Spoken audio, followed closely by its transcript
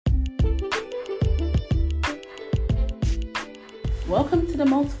Welcome to the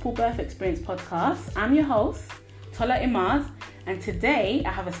Multiple Birth Experience podcast. I'm your host, Tola, and today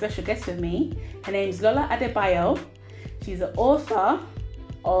I have a special guest with me. Her name's Lola Adebayo. She's the author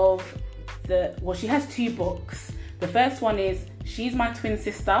of she has 2 books. The first one is She's My Twin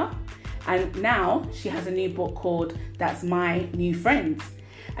Sister, and now she has a new book called That's My New Friends.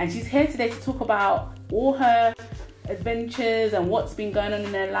 And she's here today to talk about all her adventures and what's been going on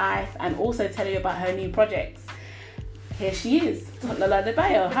in her life, and also tell you about her new projects. Here she is, Lola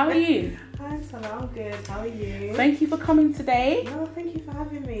Adebayo. How are you? Hi, Tola. I'm good. How are you? Thank you for coming today. No, thank you for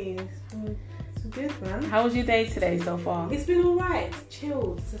having me. It's been good, man. How was your day today so far? It's been alright. It's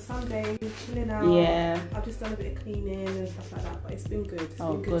chilled. It's a Sunday. Chilling out. Yeah. I've just done a bit of cleaning and stuff like that, but it's been good.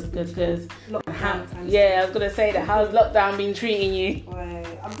 Good. Lockdown time. Yeah, I was going to say that. How's lockdown been treating you?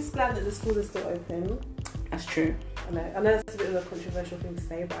 I'm just glad that the schools are still open. That's true. I know that's a bit of a controversial thing to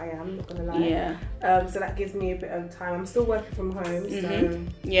say, but I am not gonna lie. Yeah. So that gives me a bit of time. I'm still working from home, so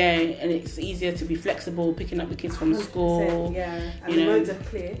yeah, and it's easier to be flexible, picking up the kids from school. Yeah, and the roads are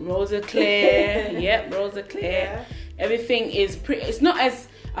clear. Roads are clear. Yep, roads are clear. Yeah. Everything is pretty. It's not as,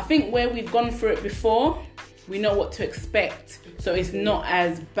 I think, where we've gone through it before, we know what to expect. So it's not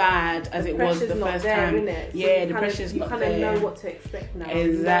as bad as it was the first time. Yeah, the pressure's not there. You kind of know what to expect now.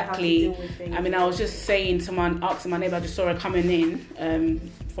 Exactly. You know how to deal with things. I mean, I was just saying asking my neighbour, I just saw her coming in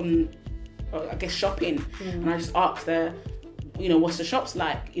from, I guess, shopping. And I just asked her, what's the shops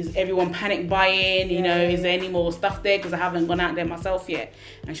like? Is everyone panic buying? Is there any more stuff there? Because I haven't gone out there myself yet.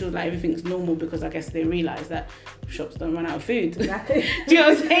 And she was like, everything's normal, because I guess they realise that shops don't run out of food. Exactly. Do you know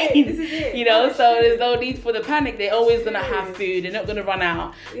what I'm saying? This is it. So there's no need for the panic. They're always going to have food. They're not going to run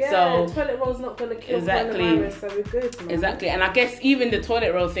out. Yeah, so toilet roll's not going to kill coronavirus, so we're good, man. Exactly. And I guess even the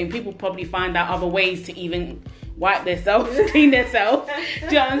toilet roll thing, people probably find out other ways to even wipe themselves, clean themselves. Do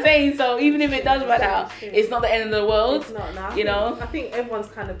you know what I'm saying? So even if it does run out, it's not the end of the world. It's not now. I think everyone's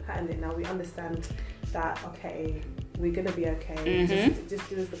kind of patterned it now. We understand that, okay, we're going to be okay. Just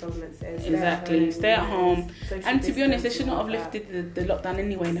do as the government says. Exactly. Stay at home. And to be honest, they should not have lifted the lockdown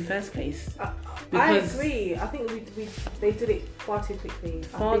anyway in the first place. I agree. I think they did it far too quickly.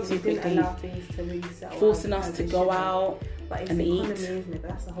 They didn't allow things to really settle. Forcing us to go out and eat. Economy, isn't it?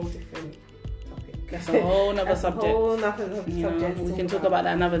 But that's a whole different topic. That's a whole nother subject. A whole nother subject. We can talk about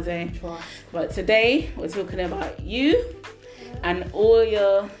that another day. But today, we're talking about you and all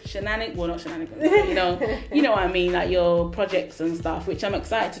your shenanigans. Well, not shenanigans. But, you know what I mean, like your projects and stuff, which I'm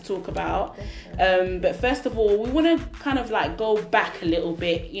excited to talk about. But first of all, we want to kind of like go back a little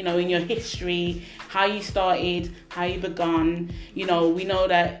bit, in your history, how you started, how you begun. We know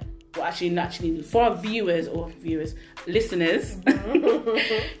that. Well, actually, for our listeners,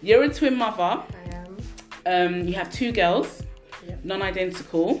 you're a twin mother. I am. You have 2 girls,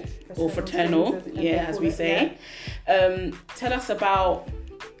 non-identical or fraternal, as we say. Yeah. Tell us about,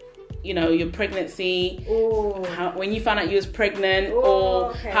 your pregnancy, when you found out you was pregnant,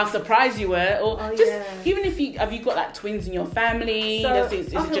 how surprised you were, or even if have you got like twins in your family? So, is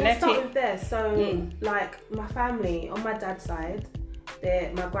it genetic? We'll start with there. So, like my family on my dad's side,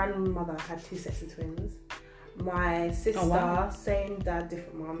 my grandmother had 2 sets of twins. My sister, same dad,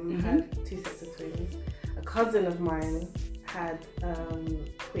 different mum, had 2 sets of twins. A cousin of mine had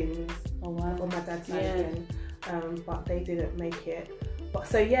twins on my dad's side again, but they didn't make it. But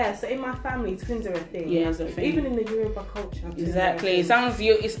so in my family, twins are a thing. Yeah, it's a thing. Even in the Yoruba culture. Exactly. It sounds.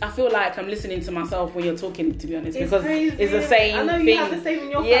 I feel like I'm listening to myself when you're talking. To be honest, because crazy. It's the same. I know you thing. have the same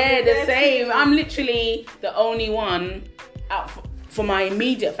in your family. Yeah, the same. Twins. I'm literally the only one out for my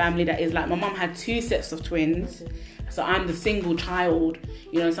immediate family that is like, my mum had 2 sets of twins. So I'm the single child.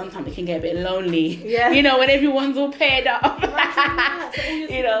 Sometimes it can get a bit lonely. Yeah. When everyone's all paired up.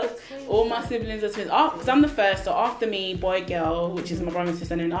 All my siblings are twins. Because I'm the first. So after me, boy, girl, which is my brother and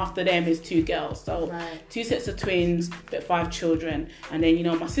sister. And then after them is 2 girls. So 2 sets of twins, but 5 children. And then,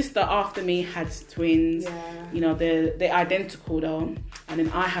 my sister after me had twins. Yeah. They're identical though. And then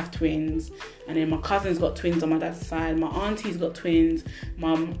I have twins. And then my cousin's got twins on my dad's side. My auntie's got twins.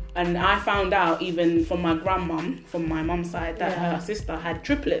 And I found out even from my grandmum, from my mum's side, that her sister had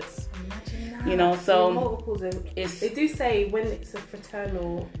triplets. Imagine that. So multiples. They do say when it's a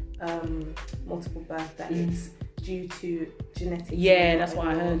fraternal multiple birth that it's due to genetics. Yeah, that's what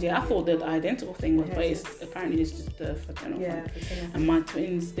I heard. Yeah, I thought the identical thing was, but apparently it's just the fraternal one. And my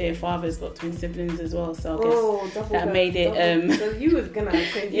twins, their father's got twin siblings as well, so I guess that made it. So you was gonna.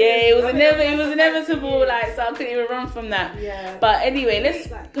 It was inevitable. Like, so I couldn't even run from that. Yeah. But anyway, let's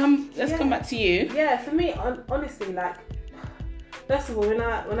come back to you. Yeah, for me, honestly, like. First of all, when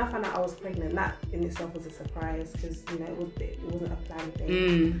I found out I was pregnant, that in itself was a surprise because it wasn't a planned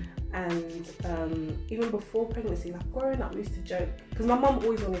thing. And even before pregnancy, like growing up, we used to joke because my mum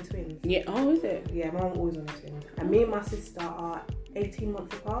always wanted twins. Yeah. Oh, is it? Yeah, my mum always wanted twins, and me and my sister are 18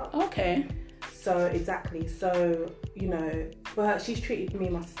 months apart. Okay. So exactly. So you know, for her, she's treated me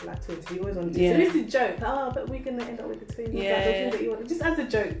and my sister like twins. So we always wanted twins. Yeah. So we used to joke, oh, but we're gonna end up with the twins. Yeah. Like, the twins that you want, just as a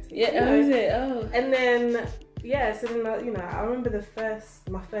joke. Yeah. You know? Oh, is it? Oh. And then so then you know, I remember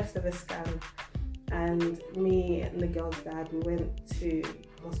my first ever scan, and me and the girl's dad, we went to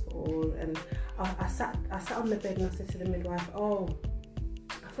hospital, and I sat on the bed and I said to the midwife, oh,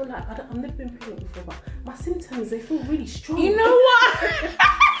 I feel like I've never been pregnant before, but my symptoms, they feel really strong. You know what?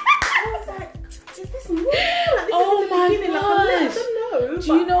 I was like, is this normal? Like, this Oh is in the my beginning. Like, I don't know. Do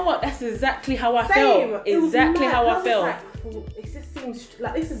you know what? That's exactly how I Same. felt. It was Exactly mad. how I was felt. like, it just seems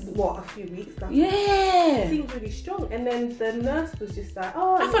like this is what, a few weeks. Like, Yeah. it seems really strong. And then the nurse was just like,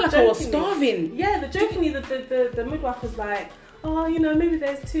 oh, I felt like I was starving. Yeah, the midwife was like, oh, you know, maybe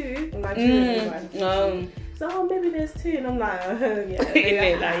there's two. And so, oh, maybe there's two. And I'm like,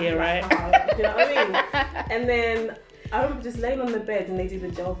 yeah, right. You know what I mean? And then I remember just laying on the bed and they do the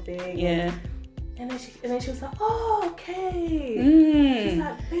gel thing. Yeah. And then she was like, oh, okay. She's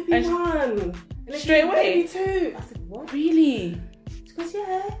like, baby one. And then Straight away? Baby two. I said, what? Really? She goes,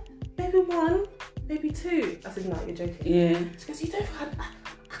 yeah, baby one, baby two. I said, no, you're joking. Yeah. She goes, you don't think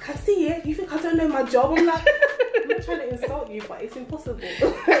I can see it? You think I don't know my job? I'm like, I'm not trying to insult you, but it's impossible. I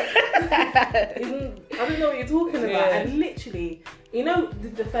don't know what you're talking about. Yeah. And literally, you know,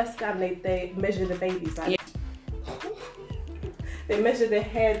 the first scan, they measure the babies. Like, they measure the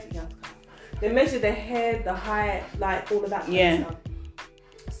head. Yeah. They measure the head, the height, like all of that kind of stuff.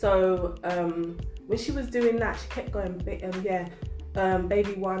 So when she was doing that, she kept going,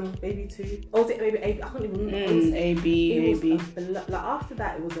 baby one, baby two. Oh, was it baby A? I can't even remember. A-B. Like after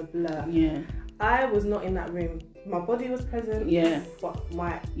that, it was a blur. Yeah. I was not in that room. My body was present. Yeah. But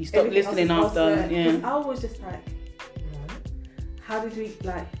you stopped listening after. Yeah. I was just like, what? How did we,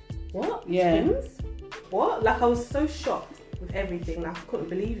 like, what? Yeah. Twins? What? Like, I was so shocked with everything. Like, I couldn't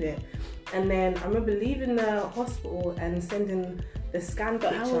believe it. And then I remember leaving the hospital and sending the scan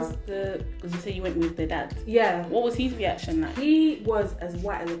picture. How was because you say you went with the dad. Yeah. What was his reaction like? He was as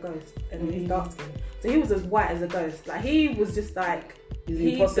white as a ghost, and he's dark skin. So he was as white as a ghost. Like, he was just like,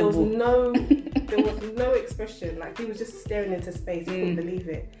 impossible. There was no expression. Like, he was just staring into space. He couldn't believe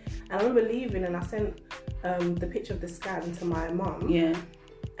it. And I remember leaving, and I sent the picture of the scan to my mum. Yeah.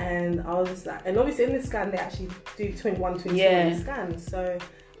 And I was just like, and obviously in the scan they actually do twin 1, twin 2 in the scan. So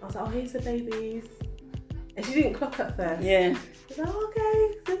I was like, oh, here's the babies. And she didn't clock at first. Yeah. She's like, oh,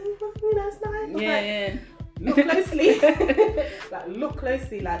 okay, you know, it's nice. Yeah, Look closely. Look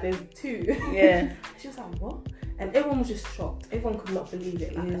closely, like there's two. Yeah. And she was like, what? And everyone was just shocked. Everyone could not believe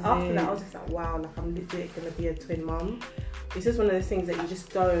it. Like, after that, I was just like, wow, like, I'm legit gonna be a twin mum. It's just one of those things that you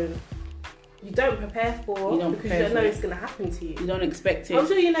just don't prepare for, because you don't know it's gonna happen to you. You don't expect it. I'm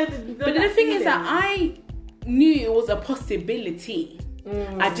sure you know. But the thing is that I knew it was a possibility.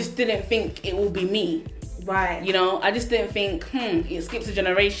 I just didn't think it will be me. Right. You know, I just didn't think, it skips a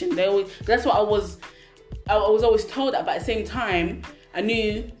generation. That's what I was always told that, but at the same time, I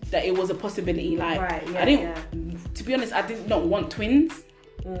knew that it was a possibility. Like, to be honest, I did not want twins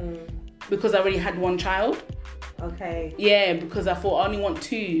because I already had one child. Okay. Yeah, because I thought I only want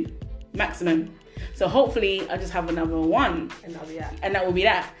 2 maximum. So hopefully I just have another one. And that'll be that. And that will be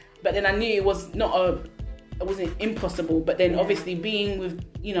that. But then I knew it wasn't impossible. But then obviously being with,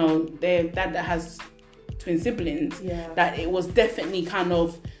 you know, their dad that has twin siblings, that it was definitely kind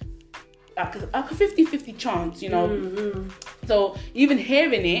of like a 50-50 chance, you know. So even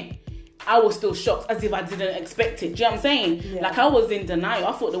hearing it, I was still shocked as if I didn't expect it. Do you know what I'm saying? Yeah. Like, I was in denial.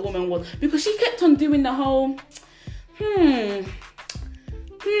 I thought the woman was, because she kept on doing the whole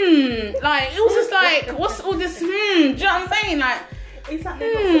like, it was just like, what's all this do you know what I'm saying? Like, it's like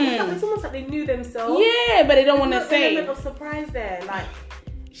it's almost like they knew themselves. Yeah, but they don't want to say. There's an element of surprise there. Like,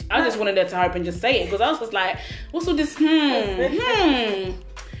 I just wanted her to hurry up and just say it, because I was just like, what's all this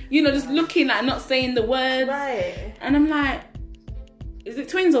you know, just looking, like, not saying the words. Right. And I'm like, is it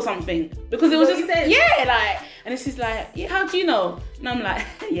twins or something? Because it was just, and she's like, yeah, how do you know? And I'm like,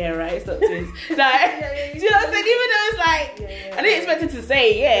 yeah, right, it's not twins. Like, do you know what I'm saying? Even though it's like, I didn't expect her to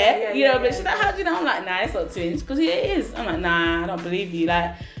say, you know, but she's like, how do you know? I'm like, nah, it's not twins. Because it is. I'm like, nah, I don't believe you.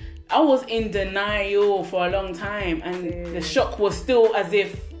 Like, I was in denial for a long time, and the shock was still as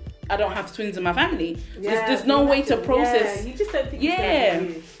if I don't have twins in my family. So there's no way to process. You just don't think it's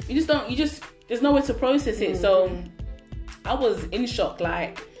gonna be you. There's no way to process it. So I was in shock,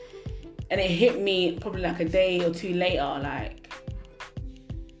 like, and it hit me probably like a day or 2 later, like,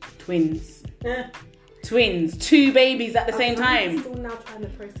 twins. twins, 2 babies at the same time. I'm still now trying to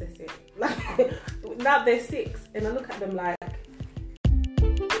process it. Like, now they're 6, and I look at them like.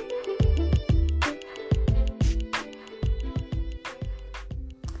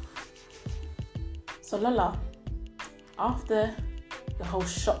 So Lola, after the whole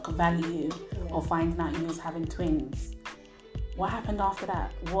shock value of finding out you was having twins, what happened after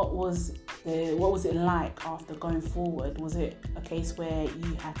that? What was it like after going forward? Was it a case where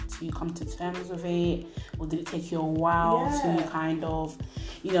you had to come to terms with it, or did it take you a while to kind of,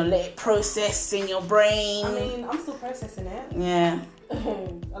 let it process in your brain? I mean, I'm still processing it. Yeah.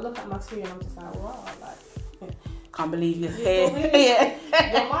 I look at my 2 and I'm just like, wow, like, can't believe you're here. Yeah.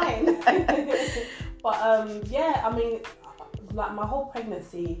 You're mine. But I mean, like, my whole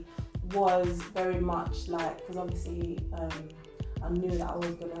pregnancy was very much like, because obviously I knew that I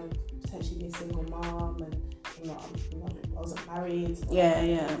was gonna potentially be a single mom, and I wasn't married.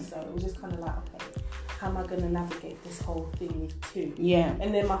 Yeah. So it was just kind of like, okay, how am I gonna navigate this whole thing with 2? Yeah.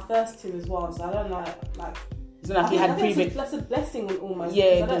 And then my first 2 as well. So I don't know, like. It's not like you had previous. That's a blessing almost.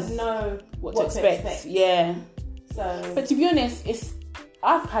 Yeah. I don't know what to expect. Yeah. So. But to be honest,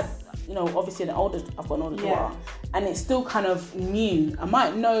 I've had. Obviously I've got an older daughter, and it's still kind of new. I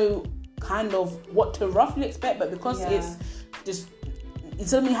might know kind of what to roughly expect, but because it's just,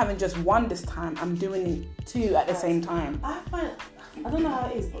 instead of me having just 1 this time, I'm doing 2 at the same time. I don't know how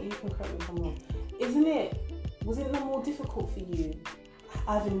it is, but you can correct me if I'm wrong. Was it not more difficult for you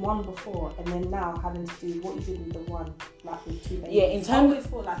having 1 before and then now having to do what you did with the 1, like with 2 babies? Yeah, I always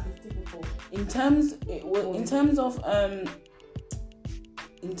feel like it's difficult. In terms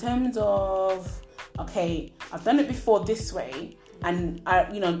of, okay, I've done it before this way, and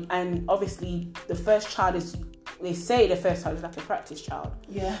and obviously the first child is, they say the first child is like a practice child.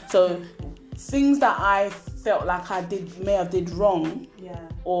 Yeah. So things that I felt like I may have did wrong,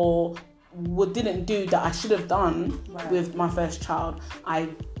 or didn't do that I should have done with my first child, I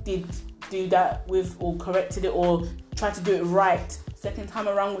did do that with, or corrected it, or tried to do it right second time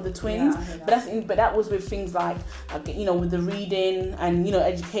around with the twins. But that was with things like with the reading and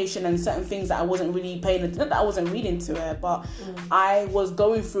education and certain things that I wasn't really paying attention. Not that I wasn't reading to her, but I was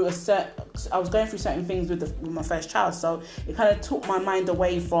going through certain things with my first child, so it kind of took my mind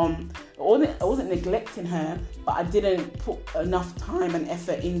away from. I wasn't neglecting her, but I didn't put enough time and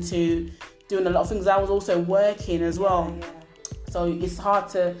effort into doing a lot of things. I was also working as well, so it's hard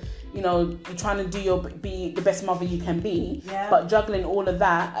to. You're trying to be the best mother you can be, but juggling all of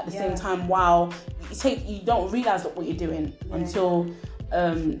that at the same time, while you don't realise what you're doing until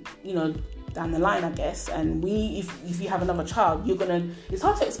down the line, I guess. And if you have another child, it's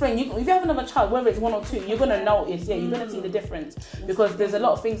hard to explain. If you have another child, whether it's 1 or 2, you're gonna notice. You're gonna see the difference, because there's a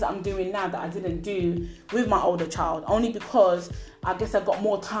lot of things that I'm doing now that I didn't do with my older child, only because I guess I've got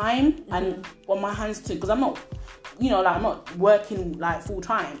more time and on my hands too, because I'm not. I'm not working like full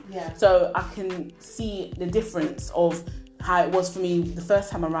time. So I can see the difference of how it was for me the first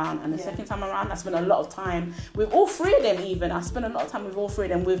time around, and the second time around I spent a lot of time with all 3 of them. Even I spent a lot of time with all 3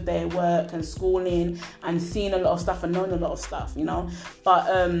 of them, with their work and schooling, and seeing a lot of stuff and knowing a lot of stuff, But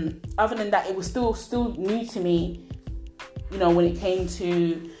other than that, it was still new to me, when it came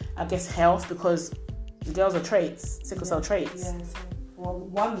to, I guess, health, because the girls are sickle cell traits. Well,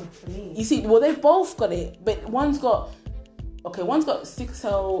 1 for me. You see, they've both got it, but one's got sickle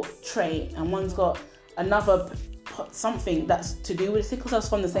cell trait, and one's got another something that's to do with sickle cells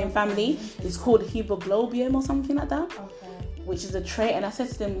from the same family. It's called hemoglobin or something like that, which is a trait. And I said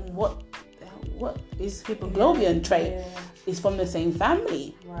to them, what is hemoglobin trait? It's from the same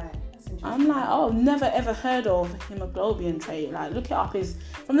family. Right. I'm like, never ever heard of hemoglobin trait. Like, look it up. It's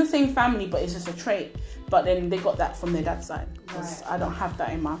from the same family, but it's just a trait. But then they got that from their dad's side, because I don't have that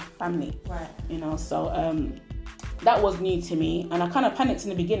in my family. Right. So that was new to me, and I kind of panicked in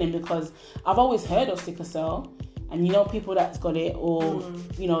the beginning, because I've always heard of sickle cell, and people that's got it, or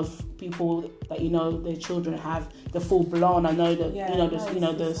people that their children have the full blown. I know that I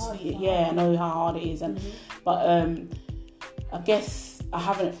know how hard it is, and but I guess I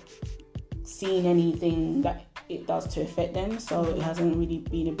haven't seen anything that it does to affect them, so it hasn't really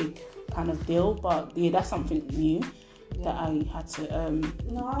been a big kind of deal. But that's something new that I had to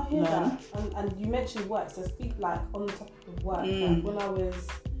no, I hear learn. That. And you mentioned work, so speak like on the topic of work. Like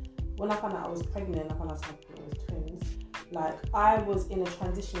when I found out I was pregnant, I found out I was twins. Like, I was in a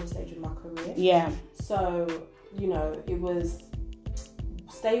transitional stage of my career. Yeah. So it was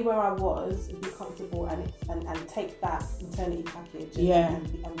stay where I was and be comfortable and take that maternity package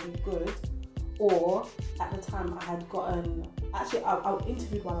and be good. Or at the time I had gotten, actually I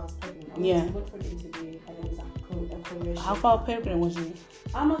interviewed while I was pregnant. I went for an interview, and it was like a career. How far pregnant was you?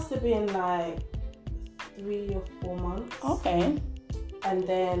 I must have been like 3 or 4 months. Okay. And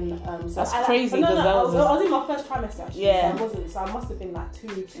then that's crazy. I was in my first trimester actually. Yeah. So I must have been like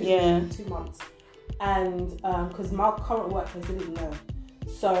 2 months. And because my current workplace didn't know,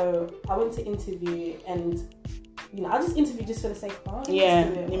 so I went to interview, and I just interviewed just for the sake of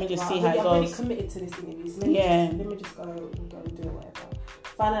let me just see how it goes. I'm really committed to this interview, so let me just go and do it, whatever.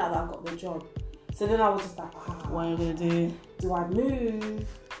 Find out that I got the job. So then I was just like, what am I gonna do? Do I move?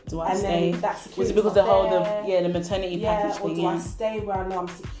 Do I stay? Was it because the maternity package thing? Or do I stay where I know I'm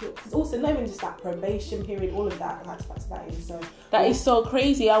secure? Because also not even just that probation period, all of that, I had to factor that in. So that is so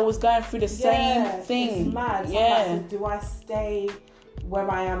crazy. I was going through the same thing. It's mad. So I'm like, so do I stay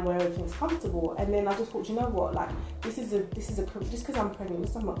where I am, where everything's comfortable? And then I just thought, you know what? Like this is a just because I'm pregnant,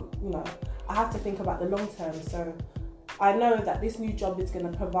 I have to think about the long term. So I know that this new job is going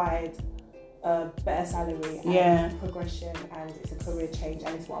to provide a better salary and progression, and it's a career change,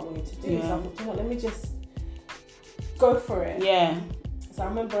 and it's what I wanted to do. So I thought, let me just go for it. So I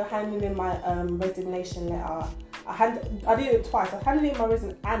remember handing in my resignation letter. I did it twice. I handed in my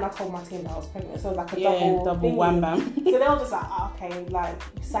resignation and I told my team that I was pregnant. So it was like a double wham bam. So they were just like, okay, like,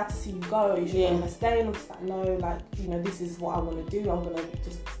 sad to see you go. You should want to stay. And I'm just like, no, like, this is what I want to do. I'm gonna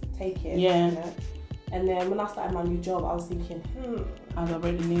just take it. And then when I started my new job, I was thinking, I got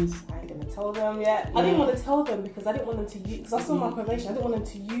ready news. I ain't gonna tell them yet. I didn't want to tell them because I didn't want them to use, because I saw my probation, I didn't want them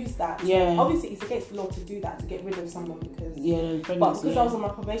to use that. Obviously, it's against the law to do that, to get rid of someone because. But because I was on my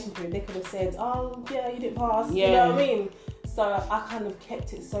probation period, they could have said, oh, you didn't pass. You know what I mean? So I kind of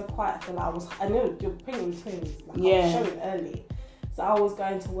kept it so quiet for I know you're pregnant with twins. Like, I was showing early. So I was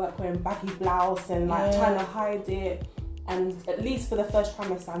going to work wearing baggy blouse and like trying to hide it. And at least for the first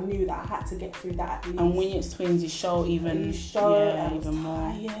trimester, I knew that I had to get through that at least. And when it's twins, you show even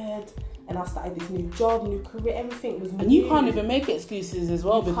more. Tired. And I started this new job, new career, everything was new. And you can't even make excuses as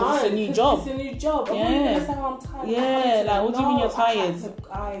well because it's a new job. It's a new job. I'm not going to say I'm tired. What do you mean you're tired?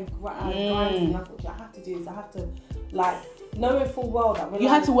 I grinded and I thought, I have to do this. I have to, knowing full well that when you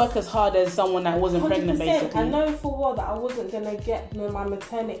had to work as hard as someone that wasn't pregnant, basically. And knowing full well that I wasn't going to get my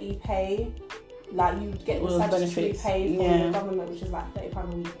maternity pay. Like, you get the statutory pay from the government, which is like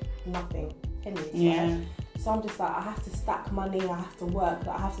 £30 a week, nothing, pennies. Right? So I'm just like, I have to stack money, I have to work,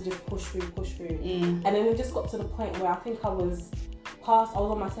 I have to just push through. And then it just got to the point where I think I was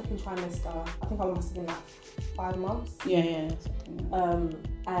on my second trimester. I think I must have been like 5 months.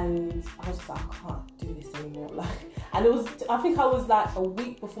 And I was just like, I can't do this anymore. And it was, I think I was like a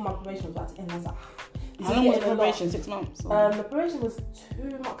week before my probation was about to end. I was like, how long was the probation? 6 months? The probation was 2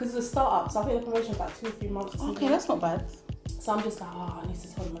 months because it's a start-up. So I think the probation was like 2 or 3 months. Okay, that's not bad. So I'm just like, I need to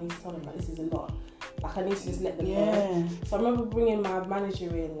tell them, like, this is a lot. Like, I need to just let them know. So I remember bringing my manager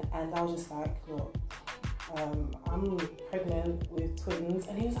in, and I was just like, look, I'm pregnant with twins.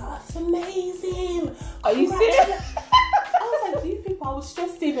 And he was like, oh, that's amazing. Are you serious? I was like, these people, I was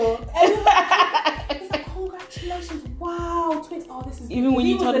stressed even. He's like, congratulations, wow, twins. Oh, this is even when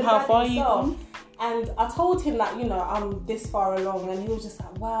you told him how far you come. And I told him that, I'm this far along, and he was just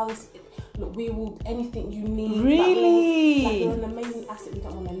like, wow, look, we will, anything you need. Really? You're an amazing asset, we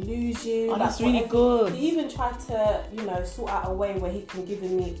don't want to lose you. Oh, that's really good. He even tried to, sort out a way where he can give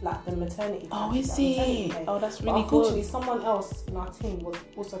me, the maternity. Oh, is he? Oh, that's really good. Unfortunately, someone else in our team was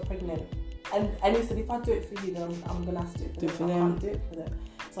also pregnant. And he said, if I do it for you, then I'm going to have to do it for them. I can't do it for them.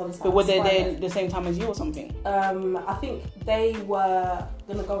 So but were they there the same time as you or something? I think they were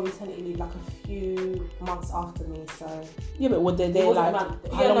going to go on maternity leave a few months after me. So but were they there how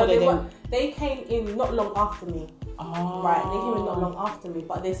long were they there? They came in not long after me. Oh. Right, they came in not long after me,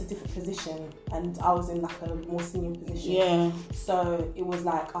 but there's a different position, and I was in a more senior position. So it was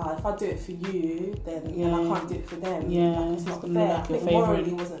like, if I do it for you, then I can't do it for them. It's not fair. I think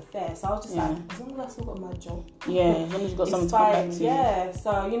morally it wasn't fair. So I was just like, as long as I still got my job. As long as you got something to come back to. So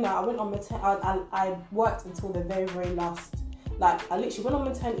I went on maternity. I worked until the very, very last. I literally went on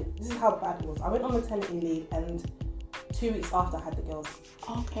maternity. This is how bad it was. I went on maternity leave, and 2 weeks after I had the girls.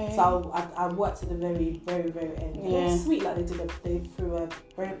 Okay. So I worked at the very, very, very end. It was sweet. They threw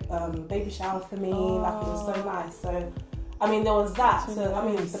a baby shower for me. It was so nice. So there was that. So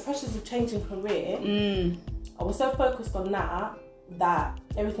the pressures of changing career. I was so focused on that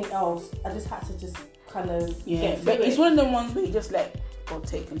everything else, I just had to just kind of get through But it's one of them ones where you just let God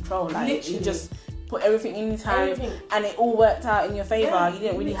take control. Literally. You just put everything in your time, and it all worked out in your favour. You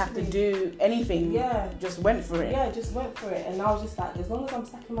didn't really have to do anything. Just went for it. Just went for it. And I was just like, as long as I'm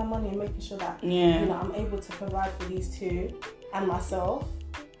stacking my money and making sure that I'm able to provide for these two and myself,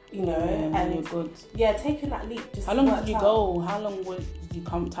 you know, and you're good. Yeah, taking that leap just. How long did you go? How long did you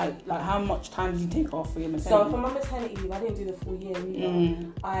come type? Like, how much time did you take off for your maternity? So for my maternity leave, I didn't do the full year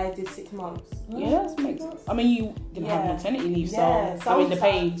either. I did 6 months. Yeah, that makes sense. I mean, you didn't have maternity leave, so I mean the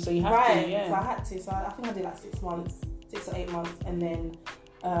pay, so you have to. Yeah, so I had to. So I think I did like 6 months, 6 or 8 months, and then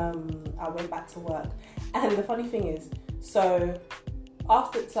I went back to work. And the funny thing is, so I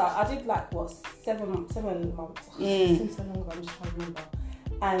did like what 7 months. Since so long ago, I'm just trying to remember.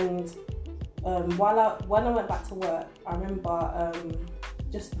 And when I went back to work, I remember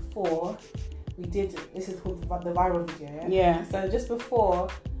just before we did, this is called the viral video. Yeah. So just before,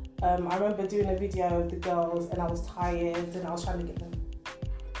 I remember doing a video of the girls, and I was tired, and I was trying to get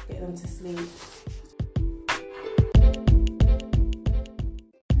them to sleep.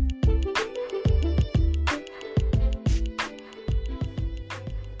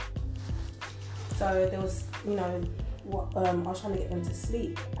 So there was, you know, I was trying to get them to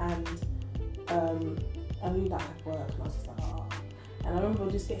sleep, and we like had work, and I was just like, oh. And I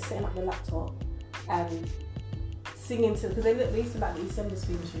remember just setting up the laptop and singing to, because they used to like the EastEnders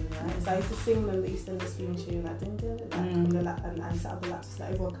theme tune, right? So I used to sing them the EastEnders theme tune, like ding ding, like on the and set up the laptop so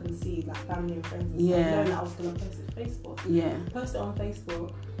that everyone can see, like family and friends and stuff. Knowing that I was gonna post it to Facebook. Yeah. Post it on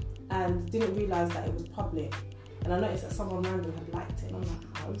Facebook, and didn't realise that it was public. And I noticed that someone random had liked it, and I'm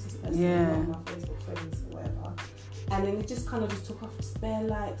like, oh, this is person on my Facebook friends or whatever. And then it just kind of just took off spare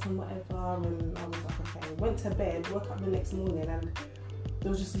likes and whatever, and I was like, okay. Went to bed, woke up the next morning, and there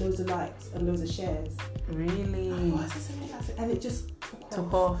was just loads of likes and loads of shares. Really? And it just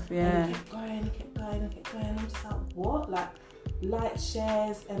took off. Yeah. And it kept going. I'm just like, what? Like, likes,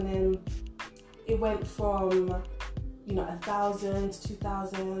 shares, and then it went from, you know, 1,000 to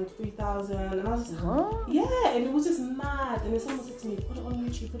 2,000, 3,000, and I was just like, yeah, and it was just mad. And then someone said to me, put it on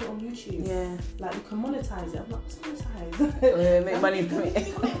YouTube. Yeah. Like, you can monetize it. I'm like, what's monetize? Make money from it.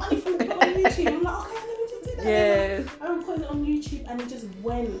 You can make money from it, put it on YouTube. I'm like, okay, let me just do that. Yeah. I'm putting it on YouTube, and it just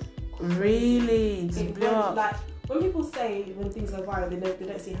went. Really? It blew up. Like, when people say when things go viral, they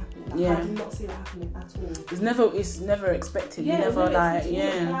don't see it happening. Like, I do not see that happening at all. It's never expected. Yeah, you never like, it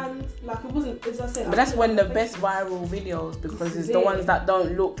wasn't planned. Like, it wasn't, as I said. But that's when the best viral videos, because it's the ones that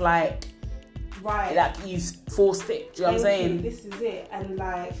don't look like you forced it. Do you know what I'm saying? This is it. And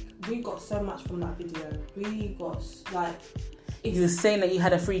like, we got so much from that video. We got like. You were saying that you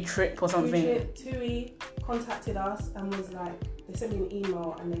had a free trip or something. TUI contacted us and was like, they sent me an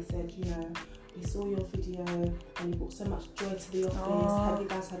email and they said, you know, we saw your video and you brought so much joy to the office. Have you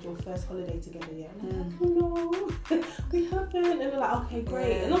guys had your first holiday together yet? And I'm like, no, we haven't. And they're like, okay,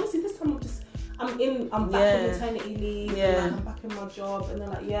 great. And obviously this time I'm back on maternity leave. And like, I'm back in my job. And they're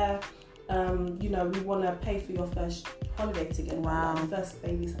like, you know, we want to pay for your first holiday together. Wow. Like the first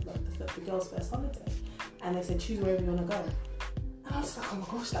baby's, like the girl's first holiday. And they said, choose wherever you want to go. And I was like, oh my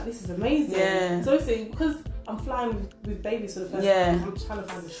gosh, like this is amazing. Yeah. So obviously, because I'm flying with babies for the first time, I'm trying to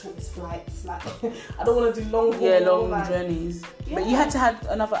find the shortest flights. Like, I don't want to do long haul. Long journeys. Yeah. But you had to have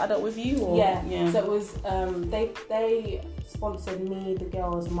another adult with you? Or? Yeah. So it was, they sponsored me, the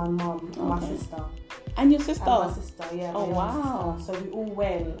girls, my mum, and my sister. And your sister? And my sister, yeah. Oh, wow. So we all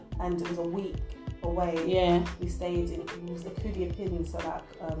went, and it was a week away. Yeah. We stayed in, it was Ep2, so like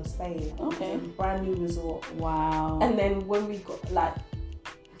Spain. Okay. It was a brand new resort. Wow. And then when we got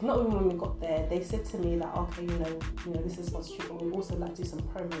not even when we got there, they said to me like, okay, you know, this is sponsorship, but we also like do some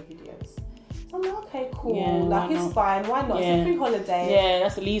promo videos. So I'm like, okay, cool. Yeah, like it's fine. Why not? It's a free holiday. Yeah,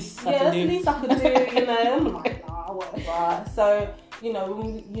 that's the least. That's the least I could do. You know, I'm like, nah, whatever. So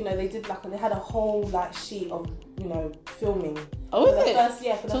they did they had a whole sheet of filming. Oh, is it?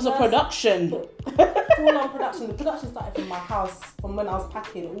 So it was a production. Full on production. The production started from my house, from when I was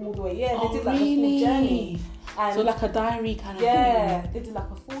packing all the way. Yeah, they did a full journey. And so like a diary kind of thing. Yeah, they did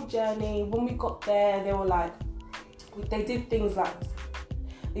a full journey. When we got there, they were they did things like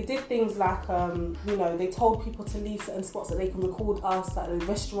they told people to leave certain spots that they can record us, like the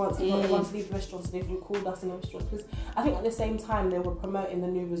restaurants. They want everyone to leave the restaurants, so they can record us in the restaurants. Because I think at the same time they were promoting the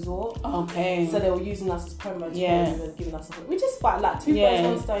new resort. Okay. So they were using us as promo and giving us something. Which is fine, like 2 birds,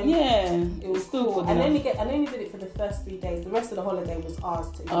 1 stone. Yeah. It was still cool. And I only did it for the first 3 days. The rest of the holiday was ours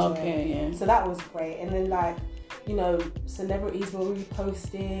to enjoy. Okay, yeah. So that was great. And then celebrities were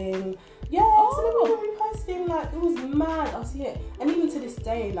reposting. Yeah, celebrities were reposting. It was mad. I see it. And even to this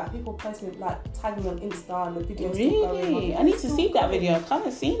day, people post me, tagging me on Insta and the videos. Really? I need to see that video. I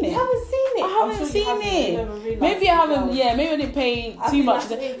haven't seen it. You haven't seen it? I haven't seen it. Maybe I haven't, maybe I didn't pay too much.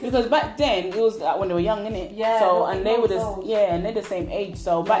 Because back then, it was when they were young, innit? Yeah. So, and they were and they're the same age.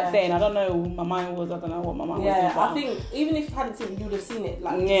 So back then, I don't know, my mind was, I don't know what my mind was. Yeah, I think even if you hadn't seen it, you would have seen it.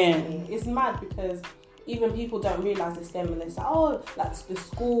 It's mad because even people don't realise it's them, and it's like, oh, like the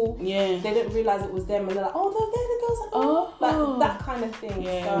school, they didn't realise it was them, and they're like, oh, they're the girls, like that kind of thing.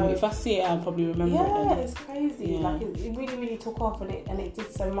 So if I see it, I'll probably remember it. Yeah, it's crazy. Like it really, really took off, and it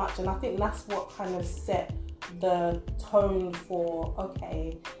did so much, and I think that's what kind of set the tone for,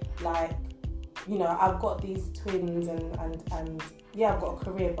 okay, like, you know, I've got these twins, and yeah, I've got a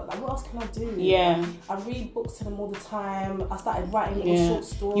career, but like, what else can I do? Yeah. I read books to them all the time. I started writing little short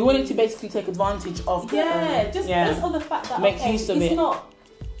stories. You wanted to basically take advantage of just of the fact that make use of it.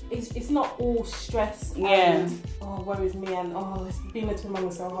 It's not all stress and woe is me, and being a twin mum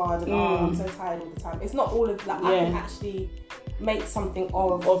is so hard, and I'm so tired all the time. It's not all of that. I can actually make something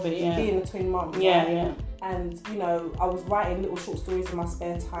of it, being a twin mum. And you know, I was writing little short stories in my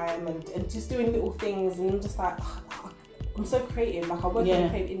spare time, and just doing little things, and I'm just like, I'm so creative. Like, I work in the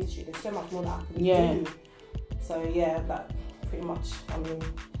creative industry. There's so much more that I can do. So like, pretty much, I mean,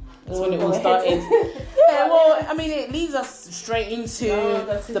 that's when it all started. Well, I mean, it leads us straight into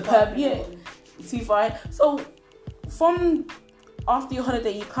the pub. Too far. So, from after your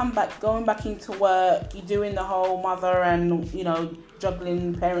holiday, you come back, going back into work. You're doing the whole mother and, you know,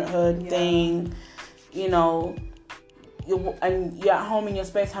 juggling parenthood thing. You know, you're at home in your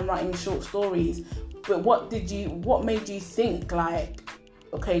spare time writing short stories. But what made you think, like,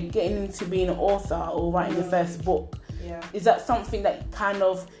 okay, getting into being an author or writing your first book? Is that something that kind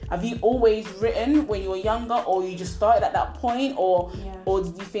of, have you always written when you were younger, or you just started at that point, or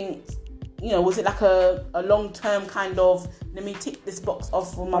did you think, you know, was it like a long-term kind of, let me tick this box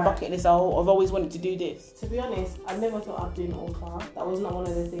off on my bucket list, I've always wanted to do this? To be honest, I never thought I'd do an author. That was not one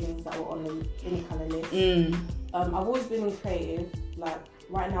of the things that were on any kind of list. I've always been creative. Like,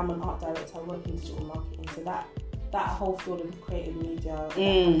 right now I'm an art director, I work in digital marketing, so that whole field of creative media, that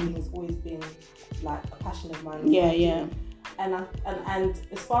kind of thing has always been like a passion of mine. And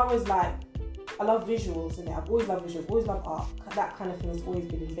as far as like, I love visuals, innit? I've always loved visuals, always loved art. That kind of thing has always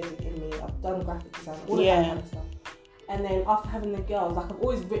been embedded in me. I've done graphic design, all of that kind of stuff. And then after having the girls, like, I've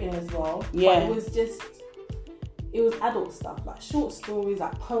always written as well. But it was adult stuff, like short stories,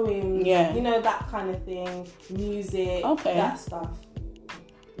 like poems, you know, that kind of thing, music, that stuff.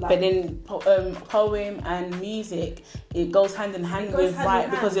 Like, but then poem and music, it goes hand in hand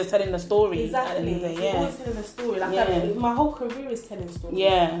because you're telling a story. Exactly. You're always telling a story. Like, my whole career is telling stories.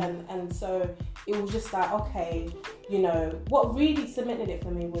 And so it was just like, okay, you know, what really cemented it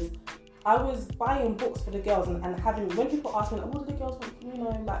for me was I was buying books for the girls and having, when people ask me, like, what do the girls want from, you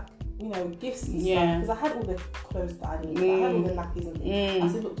know, like, you know, gifts and stuff, because I had all the clothes that I needed, I had all the nappies and things.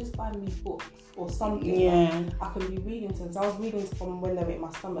 I said, look, just buy me books or something that I can be reading to them. So I was reading from when they were in my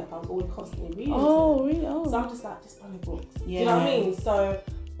stomach. I was always constantly reading to them. Really? So I'm just like, just buy me books. Do you know what I mean? So,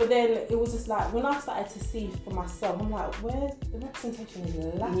 but then it was just like, when I started to see for myself, I'm like, where's the representation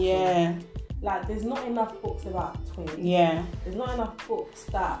is lacking? Like, there's not enough books about twins. There's not enough books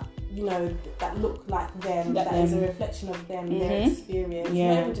that, you know, that look like them, that is a reflection of them, their experience. Not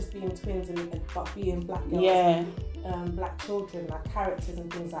even just being twins, but being black girls, black children, like characters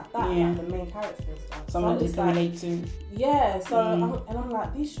and things like that, like the main characters and stuff. Someone that they can relate to. I'm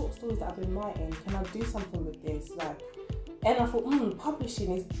like, these short stories that I've been writing, can I do something with this? Like, and I thought,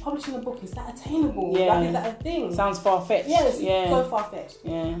 publishing a book, is that attainable? Like, is that a thing? Sounds far-fetched. Yes, so far-fetched.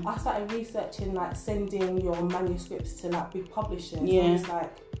 I started researching, like, sending your manuscripts to, like, big publishers. And it's like,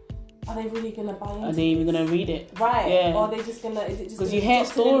 are they really going to buy into it? Are they even going to read it? Right. Or are they just going to... Because you hear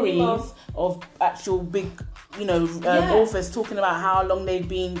stories of actual big, you know, authors talking about how long they've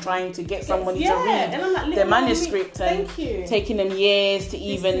been trying to get somebody to read and I'm like, their manuscript and taking them years to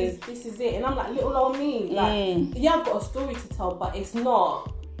even... This is it. And I'm like, little old me. Like, I've got a story to tell, but it's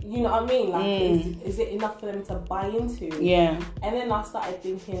not... You know what I mean? Like, is it enough for them to buy into? And then I started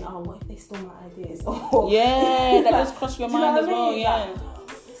thinking, what if they steal my ideas? That just crossed your mind as well. Like,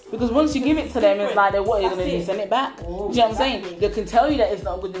 because once you give it to them, it's like, what are you going to do? Send it back? Do you know what I'm saying? They can tell you that it's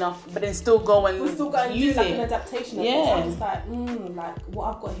not good enough, but then still go and use do like an adaptation of it. So I'm just like,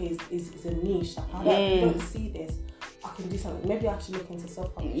 what I've got here is a niche. Like, you don't see this. I can do something. Maybe I should look into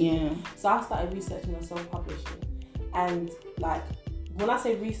self-publishing. So I started researching on self-publishing. And, like, when I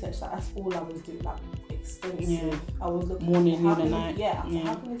say research, like, that's all I was doing, like, extensive. I was looking morning, noon and night.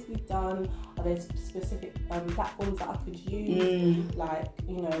 How can this be done? Are there specific platforms that I could use? Like,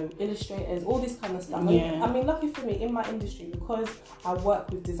 you know, illustrators, all this kind of stuff. I mean, lucky for me, in my industry, because I work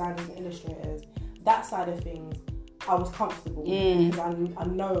with designers and illustrators, that side of things, I was comfortable because I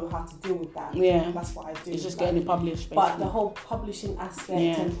know how to deal with that. That's what I do. It's just getting it published, basically. But the whole publishing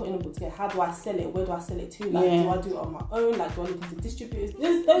aspect and putting a book together, how do I sell it? Where do I sell it to? Like, do I do it on my own? Like, do I look into distributors?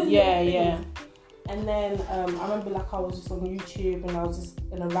 Those things. And then I remember like I was just on YouTube and I was just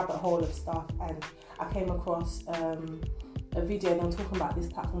in a rabbit hole of stuff, and I came across a video and they were talking about this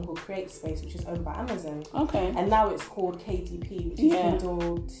platform called CreateSpace, which is owned by Amazon. Okay. And now it's called KDP, which is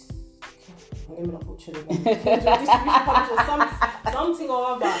Kindle. Let me not butcher it. Kindle Distribution Publisher, something or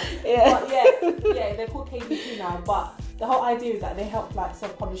other. Yeah. But yeah, they're called KDP now. But the whole idea is that they help like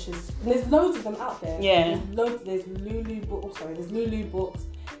self-publishers. And there's loads of them out there. Yeah. There's Lulu books. There's Lulu books.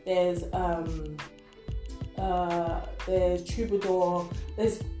 There's Troubadour.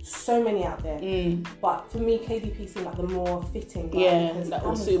 There's so many out there. But for me, KDP seemed like the more fitting. Right? Yeah, that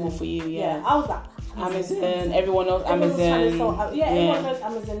was suitable for you. Yeah. I was like Amazon. Everyone knows Amazon. Everyone knows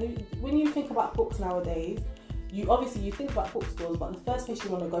Amazon. When you think about books nowadays, you think about bookstores, but the first place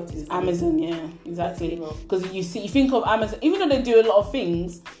you want to go to is Amazon. Yeah, exactly. Because you think of Amazon, even though they do a lot of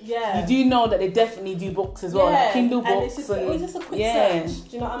things. Yeah, you do know that they definitely do books as well, like Kindle books. It was just a quick search.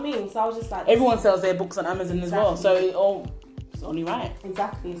 Do you know what I mean? So I was just like, everyone sells their books on Amazon as well, so it's only right.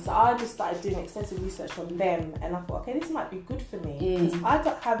 Exactly. So I just started doing extensive research on them, and I thought, okay, this might be good for me because I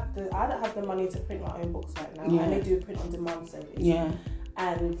don't have the money to print my own books right now, and they do a print on demand service. Yeah.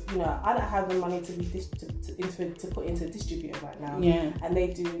 And I don't have the money to put into a distributor right now. Yeah. And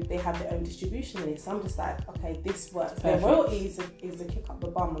they have their own distribution list. So I'm just like, okay, this works. Their royalties is a kick up the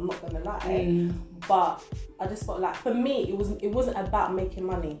bum, I'm not gonna lie. But I just felt like for me it wasn't about making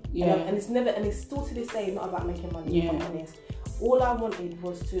money. Yeah. And it's still to this day not about making money, if I'm honest. All I wanted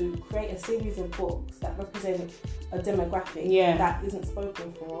was to create a series of books that represent a demographic that isn't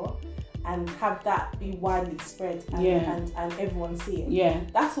spoken for, and have that be widely spread and everyone see it. Yeah,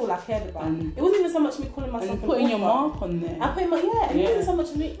 that's all I cared about. It wasn't even so much me calling myself and putting your mark on there. I put it wasn't so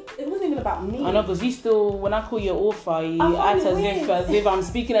much me. It wasn't even about me. I know, because you still, when I call you author, you act as if I'm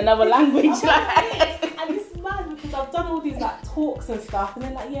speaking another language. And it's mad because I've done all these like talks and stuff, and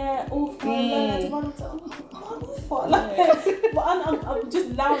they're like, author, but I'm just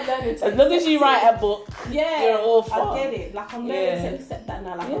now learning to. As long as you write a book, you're an author. I get it. Like I'm learning to accept that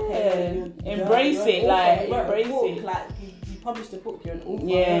now. Like okay, embrace it. Like embrace it. Like you published a book, you're an author.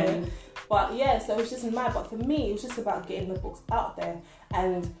 Yeah. But so it's just mad. But for me, it was just about getting the books out there.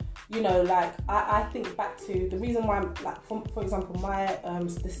 And like I think back to the reason why, like for example, my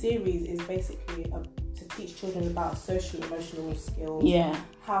the series is basically to teach children about social emotional skills. Yeah.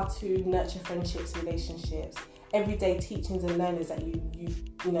 How to nurture friendships, relationships. Everyday teachings and learnings that you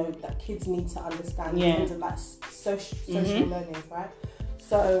that kids need to understand in terms of like social learnings, right?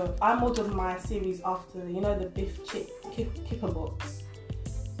 So I modelled my series after the Biff Chip Kipper books.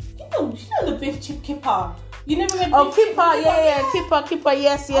 You know the Biff Chip Kipper. You never read Kipper, Kipper,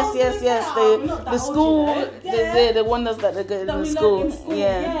 yes. The school, the one that they get in the school.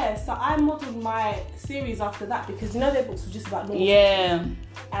 Yeah. So I modelled my series after that because their books were just about normal teachers.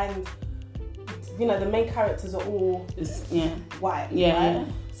 And the main characters are all white. Yeah. Right?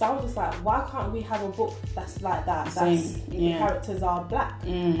 So I was just like, why can't we have a book that's like that? The characters are black.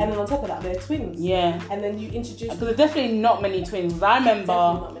 And then on top of that, they're twins. Yeah. And then you introduce... Because there's definitely not many twins. I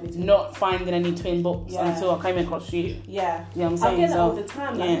remember not finding any twin books until I came across you. Yeah. You know what I'm saying? I get that all the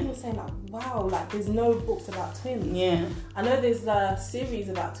time. Like, people saying like, wow, like there's no books about twins. Yeah. I know there's a series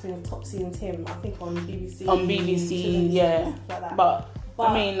about twins, Topsy and Tim, I think on BBC. On BBC, yeah. Like that. But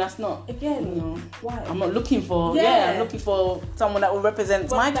I mean, that's not... Again, why? I'm not looking for... I'm looking for someone that will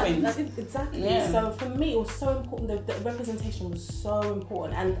represent my twins. Exactly. Yeah. So for me, it was so important. The representation was so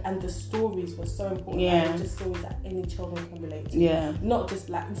important. And the stories were so important. Yeah. Like, just stories that any children can relate to. Yeah. Not just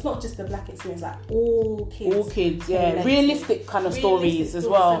like... It's not just the black experience. Like, all kids. All kids, yeah. Realistic kind of stories as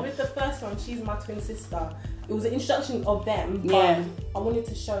well. So with the first one, she's my twin sister. It was an introduction of them, but I wanted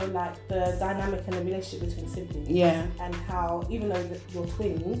to show like the dynamic and the relationship between siblings. Yeah. And how even though you're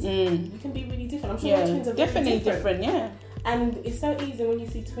twins, you can be really different. I'm sure your twins are definitely different. Yeah. And it's so easy when you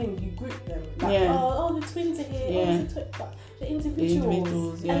see twins, you group them. Like, the twins are here. Yeah. But they're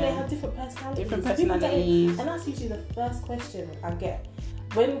individuals. And they have different personalities. And that's usually the first question I get.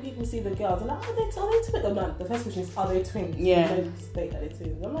 When people see the girls, they're like, are they twins? I'm like, the first question is, are they twins? Yeah. No debate that they're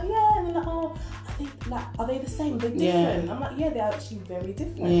twins. I'm like, yeah. And they're like, are they the same? They're different. I'm like, they're actually very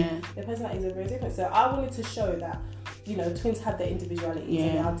different. Yeah. Their personalities are very different. So I wanted to show that, twins have their individualities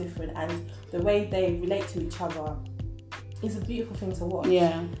and they are different. And the way they relate to each other is a beautiful thing to watch.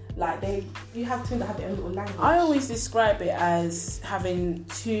 Yeah. Like you have twins that have their own little language. I always describe it as having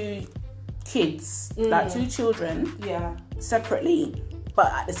two kids, like two children, separately,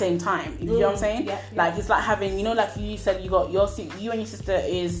 but at the same time. You know what I'm saying? Yeah, like it's like having, like you said, you got you and your sister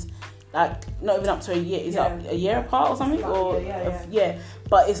is like not even up to a year. Is that a year apart or something?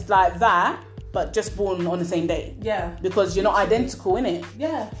 But it's like that, but just born on the same day. Yeah. Because you're not identical, innit?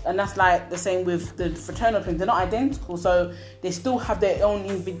 Yeah. And that's like the same with the fraternal twins. They're not identical, so they still have their own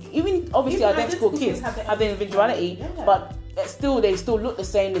even obviously identical kids have their individuality, but they still look the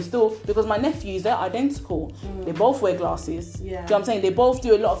same. They still, because my nephews, they're identical. They both wear glasses. Yeah. Do you know what I'm saying? They both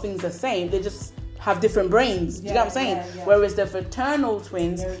do a lot of things the same. They just have different brains. Do you know what I'm saying? Whereas the fraternal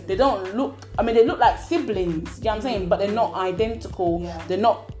twins, they don't look, I mean, they look like siblings. Do you know what I'm saying? But they're not identical. They're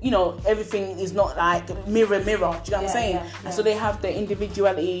not, everything is not like mirror. Do you know what I'm saying? And so they have their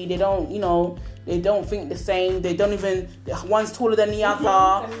individuality. They don't, they don't think the same. They don't even, one's taller than the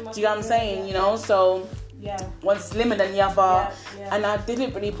other. Do you know what I'm saying? So one's slimmer than the other. And I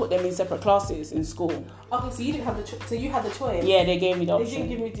deliberately put them in separate classes in school. Okay, so you didn't have so you had the choice. Yeah, they gave me the option. They didn't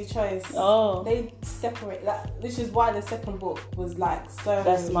give me the choice. Oh. They separate that, which is why the second book was like so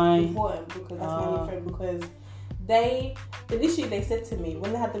important, because that's my new friend, because initially they said to me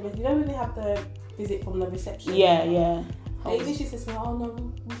when they had when they have the visit from the reception. Yeah. They initially said to me, "Oh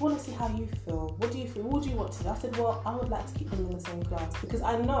no, we want to see how you feel. What do you feel? What do you want to do?" I said, "Well, I would like to keep them in the same class because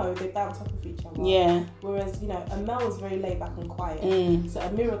I know they bounce off of each other." Yeah. Whereas Amel is very laid back and quiet, so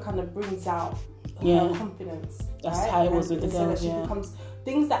Amira kind of brings out her confidence. That's how it was with the girls. So that she becomes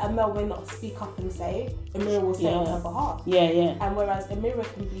things that Amel will not speak up and say, Amira will say on her behalf. Yeah. And whereas Amira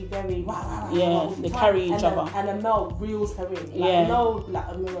can be very they carry each other. And Amel reels her in. Amel,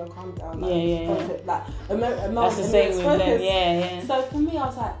 Amira, calm down. Amel, that's the same with them. Yeah. So for me, I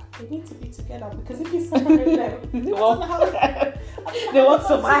was like, they need to be together because if you separate them, they won't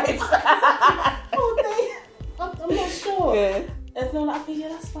survive. I'm not sure. Yeah. And they're like, okay,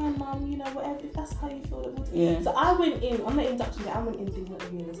 that's fine, Mum, whatever, if that's how you feel, So I went in, on the induction day, I went in thinking that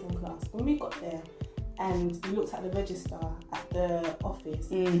we were in the same class. When we got there and we looked at the register at the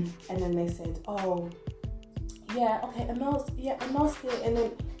office, and then they said, oh, yeah, okay, Amel's here, and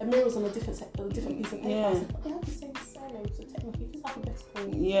then Amira's on a different piece of paper. I said, but they have the same surname, so technically, if it's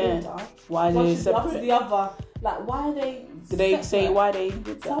alphabetical order, why are they separate? After the other, like, why are they Did they separate? Say why they did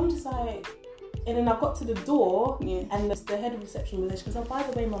that? So I'm just like... And then I got to the door, and the head of reception was there. She goes, "Oh, by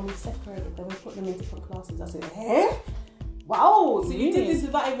the way, Mum, we separated them. We put them in different classes." I said, "Eh? Wow! So you did this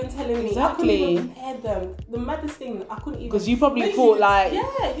without even telling me? Exactly. I couldn't even compare them. The maddest thing, I couldn't even." Because you probably thought like, you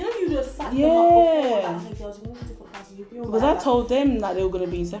would have sat them up before, like, "Hey girls, you're in different classes. You'll be alright." Because I told them that they were going to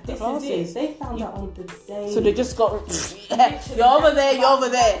be in separate classes. Is it. They found out on the day. So they just got, you're over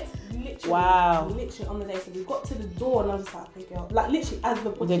there. Literally on the day. So we got to the door, and I was just like, "Hey girl," like literally as the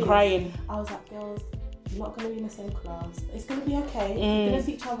book they're crying. I was like, "Girls, you're not going to be in the same class. It's going to be okay. You're going to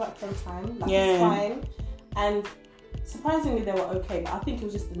see each other at playtime. It's fine." And surprisingly, they were okay. But I think it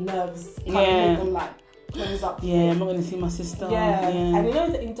was just the nerves kind of made them like close up. I'm not going to see my sister. And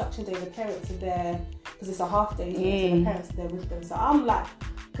the induction day, the parents are there because it's a half day, so the parents are there with them. So I'm like,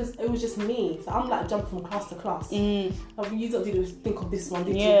 because it was just me, so I'm like jumping from class to class. You don't think of this one,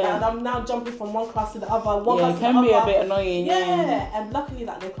 did you? And I'm now jumping from one class to the other. It can be a bit annoying. And luckily,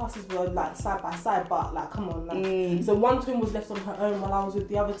 like, their classes were like side by side, but like, come on, like, so one twin was left on her own while I was with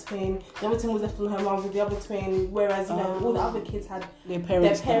the other twin. The other twin was left on her own while I was with the other twin. Whereas all the other kids had their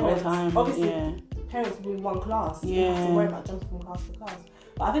parents the whole time. Obviously, parents were in one class. You don't have to worry about jumping from class to class.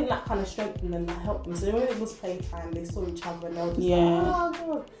 But I think that kind of strengthened them, that helped them. So when it was playtime, they saw each other and they were just like, oh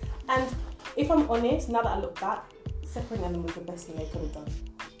God. And if I'm honest, now that I look back, separating them was the best thing they could have done.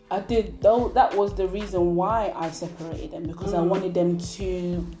 I did, though. That was the reason why I separated them, because I wanted them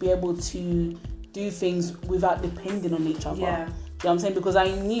to be able to do things without depending on each other. Yeah. You know what I'm saying? Because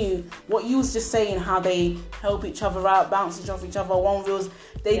I knew what you was just saying, how they help each other out, bounce each off each other, one wheels.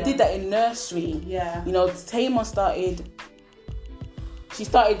 They did that in nursery. Yeah. Tamar started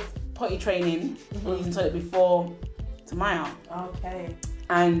potty training using toilet before Tamaya. Okay.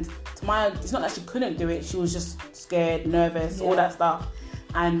 And Tamaya, it's not that she couldn't do it, she was just scared, nervous, all that stuff.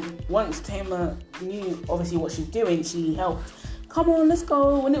 And once Tamar knew obviously what she's doing, she helped. Come on, let's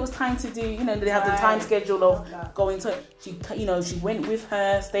go. When it was time to do, they have the time schedule of going to, she went with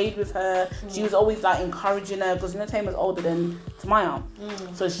her, stayed with her. She was always like encouraging her, because Tamar's older than Tamaya.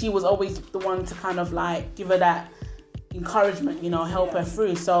 So she was always the one to kind of like give her that encouragement, help her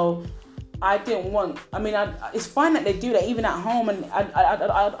through. So I didn't want, it's fine that they do that even at home, and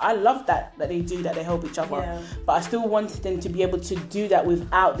I love that they do that, they help each other, but I still wanted them to be able to do that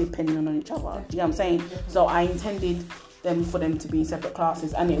without depending on each other. Do you know what I'm saying? So I intended for them to be in separate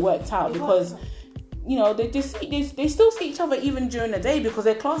classes, and it worked out because they still see each other even during the day, because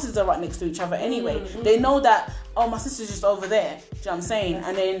their classes are right next to each other anyway. They know that, oh, my sister's just over there. Do you know what I'm saying?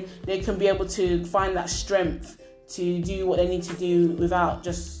 And then they can be able to find that strength to do what they need to do without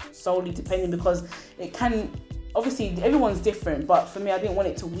just solely depending, because it can obviously everyone's different, but for me, I didn't want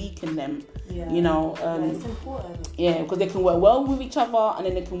it to weaken them. Yeah. You know, it's important. Yeah, because they can work well with each other, and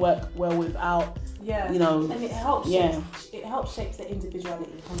then they can work well without. Yeah. You know, and it helps. Yeah. It helps shape their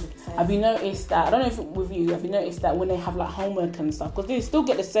individuality 100%. Have you noticed that? I don't know if with you. Have you noticed that when they have like homework and stuff, because they still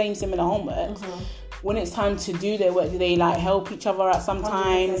get the same similar homework. When it's time to do their work, do they like help each other at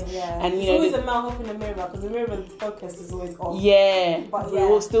sometimes? Yeah. And it's always a male helping the mirror, because the mirror focus is always off. Yeah, but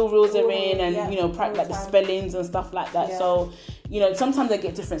rules are in, and you know, practice like the spellings and stuff like that. Yeah. So, you know, sometimes they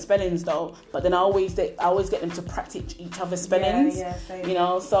get different spellings though, but then I always get them to practice each other's spellings. Yeah, same. You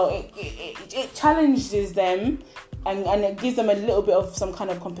know, so it challenges them. And it gives them a little bit of some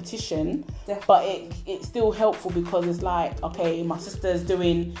kind of competition. Definitely. But it's still helpful, because it's like, okay, my sister's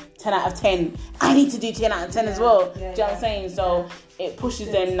doing 10 out of 10. I need to do 10 out of 10 as well. Do you know what I'm saying? So it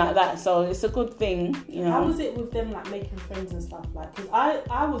pushes them like that. So it's a good thing, you know. How was it with them, like, making friends and stuff? Like, because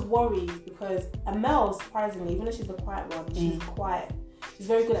I was worried, because Amel, surprisingly, even though she's the quiet one, she's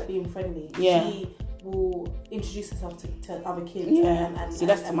very good at being friendly. Yeah. She will introduce herself to other kids. Yeah. See,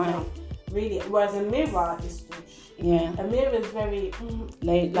 that's Tamaya. Really, whereas Amira is Amira is very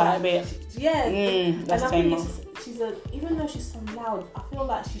like a bit. Yeah, that's and I think she's even though she's so loud, I feel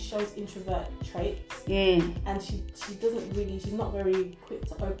like she shows introvert traits, and she doesn't really, she's not very quick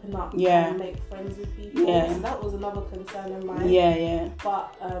to open up and make friends with people. So that was another concern of mine.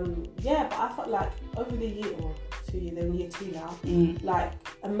 But but I felt like over the year or 2 years, they're in year 2 now. Like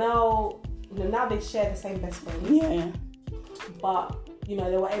Amel, you know, now they share the same best friends. But you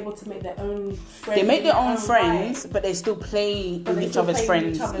know, they were able to make their own friends. They make their own friends, but they still play with each other's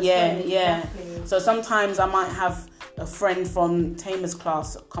friends. Exactly. So sometimes I might have a friend from Tamer's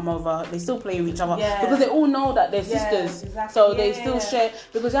class come over. They still play with each other because they all know that they're sisters. Exactly. So they still share.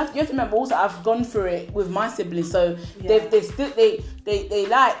 Because you have to remember also, I've gone through it with my siblings. So they're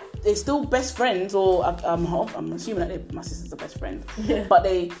still best friends, or I'm assuming that my sisters are best friends, but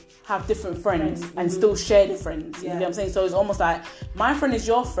they have different friends and still share the friends. You know what I'm saying? So it's almost like my friend is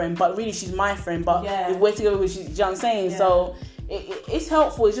your friend, but really she's my friend. But we're together with you. Do you know what I'm saying? So it's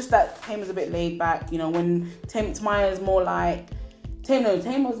helpful. It's just that Tamer's a bit laid back. You know, when Tamaya's more like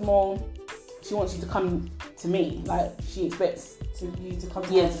Tamer's more. She wants you to come to me. Like she expects you to come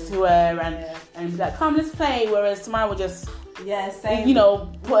to her and be like, come, let's play. Whereas Tamaya will just same. You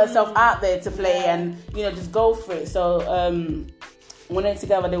know, put herself out there to play and, you know, just go for it. So when they're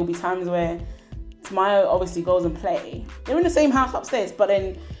together, there will be times where Tamaya obviously goes and play. They're in the same house upstairs, but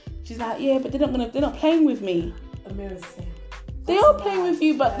then she's like, but they're not playing with me. Amira's the same. They are playing with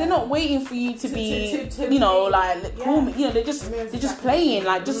you, but they're not waiting for you to be, you know, like call me. You know, they're just playing.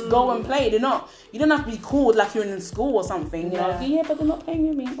 Like, just go and play. They're not. You don't have to be called like you're in school or something. You know, but they're not playing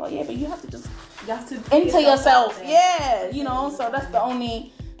with me. But but you have to just enter yourself. You know. So that's the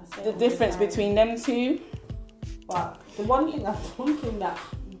only the difference between them two. But the one thing that,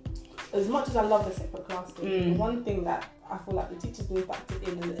 as much as I love the separate classes, the one thing that I feel like the teachers need to factor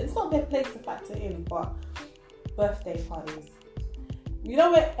in, and it's not their place to factor in, but birthday parties. You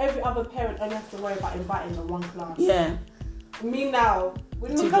know where every other parent only has to worry about inviting the one class? Yeah. Me now,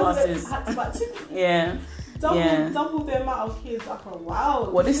 when two you classes. had to invite two. Double the amount of kids. I thought,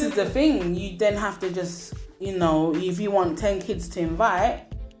 wow. Well, this is the thing. You then have to just, you know, if you want 10 kids to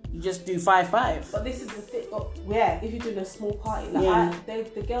invite, you just do 5. But this is the thing. If you're doing a small party,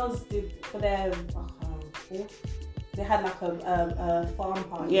 like the girls did for their they had like a farm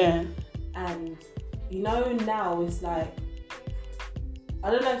party. And you know, now it's like, I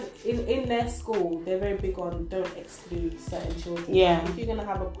don't know if in their school they're very big on don't exclude certain children. Like if you're gonna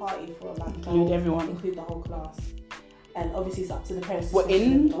have a party for like include everyone, include the whole class, and obviously it's up to the parents. What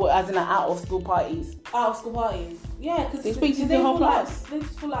as in out of school parties? Out of school parties, because they speak to the whole class. They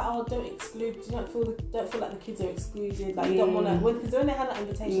just feel like, don't exclude. You don't feel like the kids are excluded. Like you don't want to. Because when they had that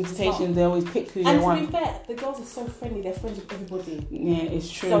invitation, they always pick who they want. And to be fair, the girls are so friendly. They're friends with everybody. Yeah,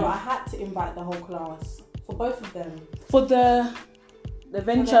 it's true. So I had to invite the whole class for both of them. For the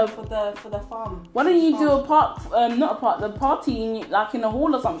venture for the farm. Why don't you do a the party in the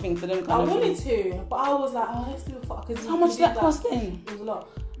hall or something for them? I wanted to, but I was like, let's do a party. How much did that cost then? It was a lot,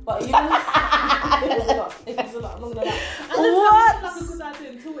 but you know, it was a lot. I'm not gonna lie. What? Like a good idea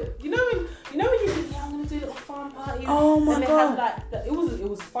until it. You know when you think, I'm gonna do a little farm party. Oh my and god! They have it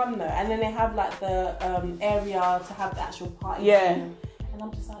was fun though, and then they have like the area to have the actual party. And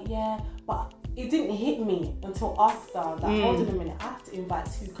I'm just like, but it didn't hit me until after that. Hold on a minute, I have to invite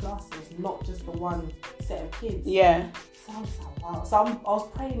 2 classes, not just the one set of kids. So I was like, wow. So I was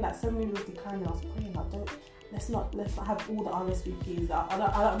praying that so many were declining. I was praying like, let's not have all the RSVPs. I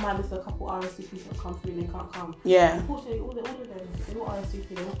don't mind if there are a couple RSVPs that come through and they can't come. Yeah. Unfortunately, all of them, they all RSVP,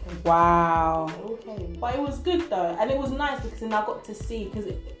 they all came. Wow. They all came. But it was good though, and it was nice because then I got to see, because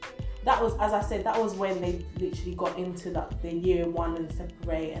that was, as I said, that was when they literally got into the year one and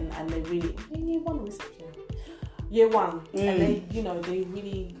separate, and they really, year one or reception? Year one. And they, you know, they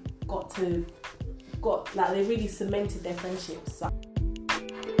really they really cemented their friendships.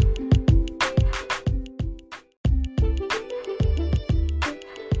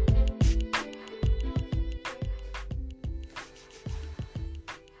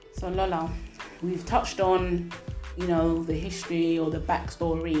 So Lola, we've touched on, you know, the history or the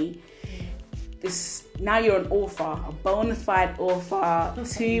backstory. Now you're an author, a bona fide author,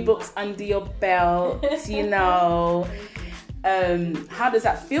 2 books under your belt, you know. How does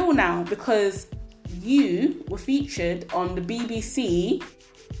that feel now? Because you were featured on the BBC.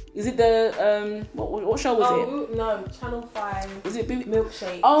 Is it the what show was it? No, Channel 5. Was it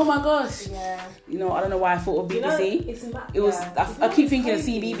Milkshake? Oh my gosh! Yeah. You know, I don't know why I thought of BBC. It was. I keep thinking of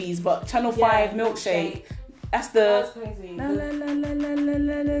CBeebies, but Channel 5 Milkshake. That's the. That's crazy. La, la, la, la, la, la,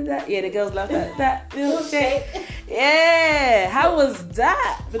 la, la. Yeah, the girls love that. That milkshake. Yeah. How was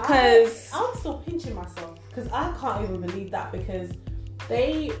that? Because I'm still pinching myself because I can't even believe that, because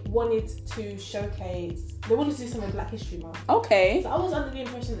they wanted to showcase. They wanted to do something Black History Month. Okay. So I was under the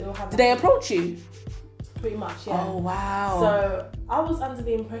impression that they will have. Did they approach you? Pretty much, yeah. Oh wow. So I was under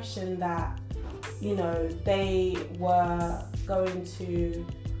the impression that, you know, they were going to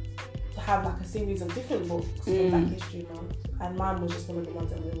have like a series of different books for Black History Month, and mine was just one of the ones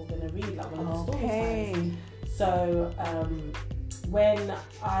that we were going to read, like one of the story times. So when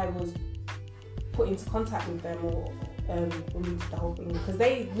I was put into contact with them, or when we did the whole thing, because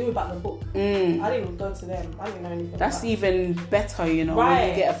they knew about the book, I didn't even go to them. I didn't know anything. That's even better, you know, right. when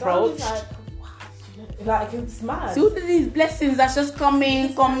you get approached. So I was like, wow, did you know? Like, it's mad. See all of these blessings that's just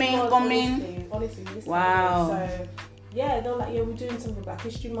coming. Honestly, wow. So yeah, they were like, yeah, we're doing something Black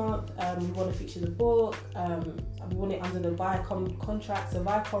History Month. We want to feature the book. We want it under the Viacom contract. So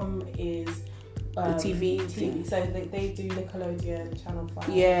Viacom is the TV. So they do Nickelodeon, Channel 5.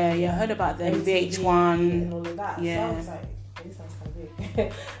 Yeah, I heard about them. MTV, VH1 and all of that. Yeah. So I was like, this sounds kind of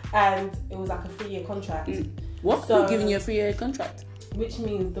big. And it was like a 3-year contract. What? So, They're giving you a 3-year contract? Which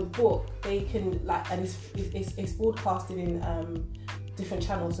means the book, they can, like, and it's broadcasted in different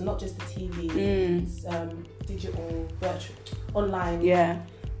channels, so not just the TV, it's, digital, virtual, online,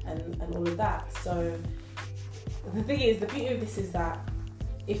 and all of that. So the thing is, the beauty of this is that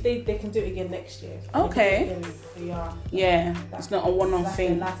if they can do it again next year. Okay. It's not a one-off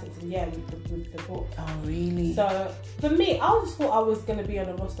thing. Licensing, with the book. Oh, really? So for me, I just thought I was going to be on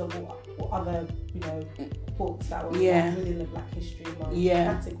a roster of other, you know, books that were like within the Black History Month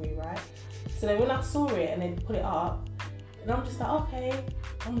category, right? So then when I saw it and they put it up, and I'm just like, okay.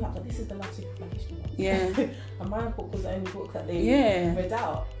 I'm like, but this is the last week of Black History Month. Yeah. And my book was the only book that they read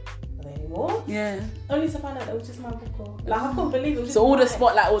out. Are they anymore? Yeah. Only to find out that it was just my book. Like, I couldn't believe it was just so all the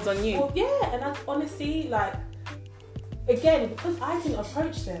spotlight was on you. Well, yeah, and I honestly, like, again, because I didn't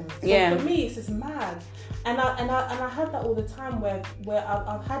approach them. So for me, it's just mad. And I had that all the time where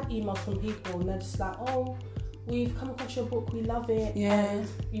I've had emails from people and they're just like, oh, we've come across your book, we love it, and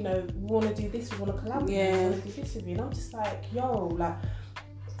you know, we want to do this, we want to collaborate, we want to do this with you. And I'm just like, yo, like,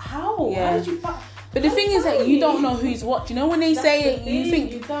 how? How did you find? But the thing is that you don't know who's watching. You know, when they say it, you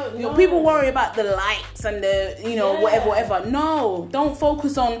think, you know, people worry about the likes and the, you know, whatever. No, don't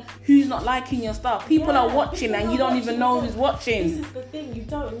focus on who's not liking your stuff. People are watching and you don't even know who's watching. This is the thing, you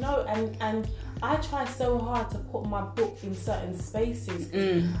don't know. And I try so hard to put my book in certain spaces.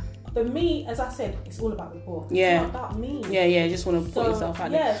 For me, as I said, it's all about the book. It's not about me. You just want to put yourself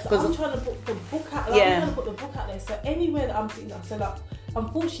out there. So I'm trying to put the book out. Like, I'm trying to put the book out there. So anywhere that I'm sitting down, so like,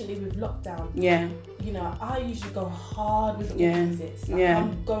 unfortunately with lockdown, you know, I usually go hard with the visits. Like,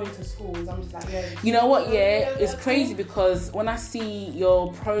 I'm going to schools. I'm just like, you know what? It's crazy because when I see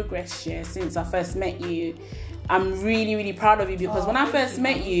your progress, since I first met you, I'm really, really proud of you because when I first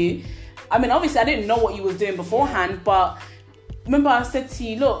met you, I mean, obviously I didn't know what you was doing beforehand, but remember I said to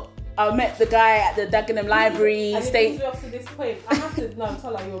you, look, I met the guy at the Dagenham Library. And it brings me up to this point. I have to,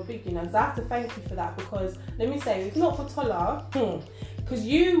 Tola, you're big, you know, so I have to thank you for that because, let me say, if not for Tola, because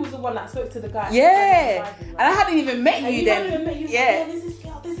you was the one that spoke to the guy. Yeah, Library, right? And I hadn't even met you then. Hadn't even met you. This is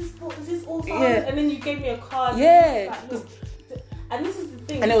girl, this is all fun. And then you gave me a card. Yeah. Like, and this is the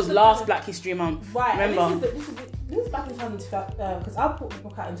thing. And it was last Black History Month. Right. Remember? This is back in 2012, because I put the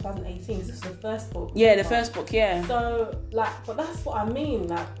book out in 2018. This is the first book. Yeah, the first book, So, like, but that's what I mean.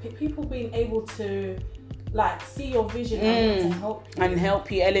 Like, people being able to like see your vision and want to help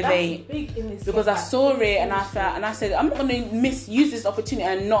you elevate. That's big in this because I saw it and I felt, and I said I'm not going to misuse this opportunity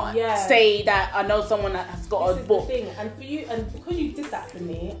and not say that I know someone that has got a book. Thing. And for you, and because you did that for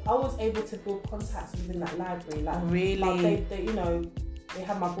me, I was able to build contacts within that library. Like really, like they you know, they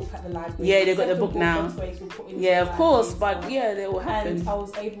have my book at the library. Yeah, they got the book now. Yeah, of course, but they will happen. And I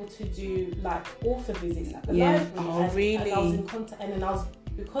was able to do like author visits at the library. Oh, really? And I was in contact, and then I was,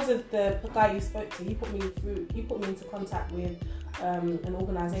 because of the guy you spoke to, he put me into contact with an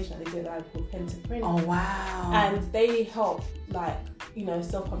organisation that they did called Pen to Print. Oh wow! And they help like, you know,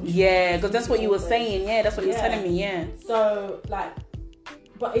 self-publishing. Yeah, because that's what you were saying. Yeah, that's what you were telling me. Yeah. So like,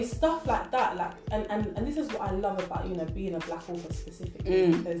 but it's stuff like that, like, and this is what I love about, you know, being a black author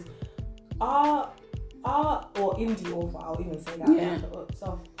specifically, because our or indie author, I'll even say that, like,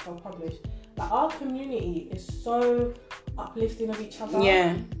 self-published, like our community is so uplifting of each other.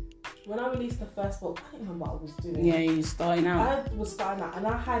 Yeah. When I released the first book, I didn't know what I was doing. Yeah, you starting out. I was starting out, and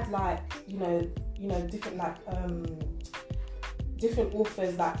I had like, you know, different like different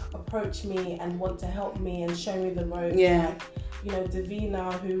authors that approach me and want to help me and show me the ropes. Yeah. Like, you know,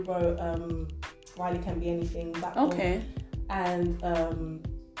 Davina, who wrote Riley Can Be Anything. That book. And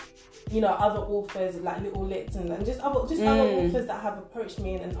you know, other authors like Little Lit and just other authors that have approached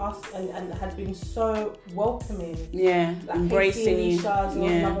me and asked and had been so welcoming. Yeah, like embracing you.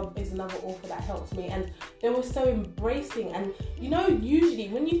 Is another author that helped me, and they were so embracing. And you know, usually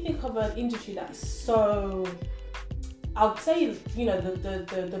when you think of an industry that's so, I'd say, you know,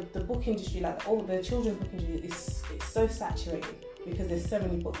 the book industry, like all the children's book industry, it's so saturated because there's so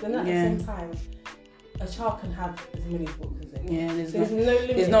many books. And at the same time, a child can have as many books as they want. Yeah, there's no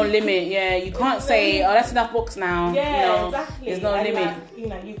limit. There's no limit. Yeah, you can't say, that's enough books now. Yeah, you know, exactly. There's no limit. Like, you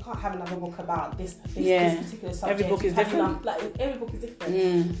know, you can't have another book about this particular subject. Every book is different. Every book is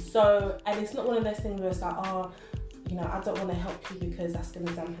different. So, and it's not one of those things where it's like, you know, I don't want to help you because that's going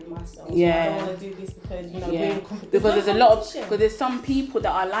to dampen myself. Yeah. I don't want to do this because, you know, we're in competition. Because there's a lot of, because there's some people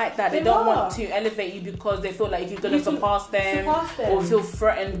that are like that. They don't want to elevate you because they feel like if you're going to surpass them or feel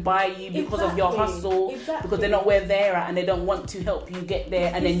threatened by you because of your hustle, because they're not where they're at and they don't want to help you get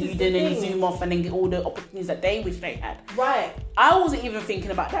there, and then you then zoom off and then get all the opportunities that they wish they had. Right. I wasn't even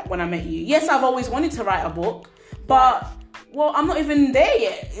thinking about that when I met you. Yes, I've always wanted to write a book, but... Well, I'm not even there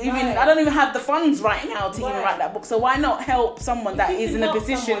yet. I don't even have the funds right now to even write that book. So why not help someone that is in a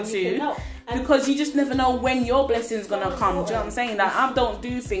position to? Because you just never know when your blessing's going to come. Do you know what I'm saying? Like, I don't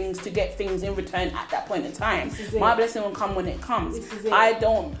do things to get things in return at that point in time. My blessing will come when it comes.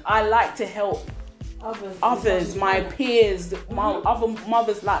 I like to help others, my peers, my other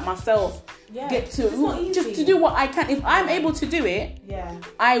mothers like myself, get to just to do what I can. If I'm able to do it,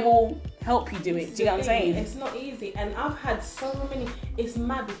 I will help you do it. Do you know what I'm saying? It's not easy, and I've had so many. It's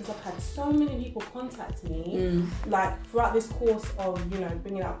mad because I've had so many people contact me, like throughout this course of, you know,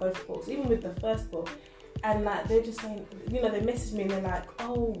 bringing out both books, even with the first book, and like they're just saying, you know, they message me and they're like,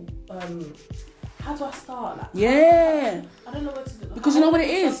 how do I start? Like, I don't know what to do. Because you know what it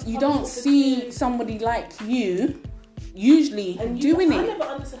is? You don't see somebody like you usually doing it. I never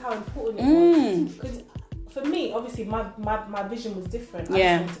understood how important it was. Because for me, obviously, my vision was different. I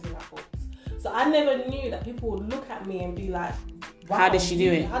just wanted to be like books. So I never knew that people would look at me and be like, wow, how did she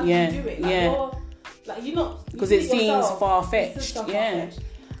do it? How did you do it? Like, you're not... Because it seems far-fetched.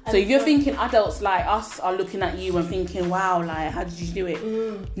 So if you're thinking adults like us are looking at you and thinking, wow, like, how did you do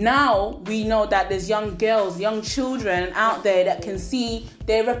it? Now we know that there's young girls, young children out there that can see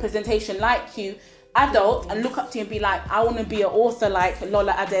their representation like you, adults, and look up to you and be like, I want to be an author like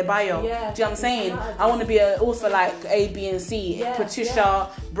Lola Adebayo. Do you know what I'm saying? I want to be an author like A, B, and C. Patricia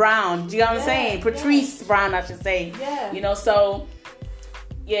Brown. Do you know what I'm saying? Patrice Brown, I should say. You know, so...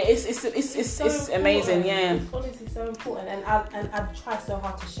 Yeah, it's amazing. Yeah, it's honestly so important, and I try so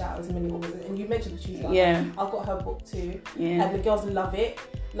hard to shout as many authors. And you mentioned Patricia. I've got her book too, and the girls love it.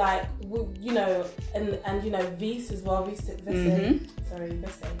 Like, you know, and you know, Vise as well. Vise,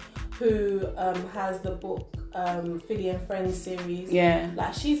 who has the book Philly and Friends series.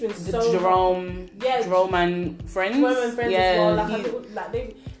 Like, she's been so Jerome and Friends. Jerome and Friends as well.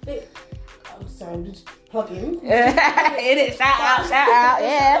 They I'm sorry, I'm just plugging. Shout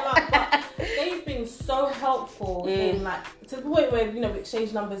out, they've been so helpful in, like, to the point where, you know, we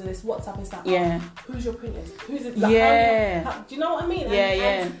exchange numbers and this WhatsApp is like, who's your printers? Who's it? Like, do you know what I mean?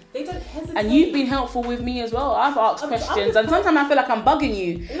 And they don't hesitate. And you've been helpful with me as well. I've asked questions, and sometimes I feel like I'm bugging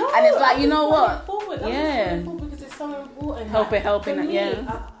you. And it's like, you know what? I'm just because it's so important. Helping.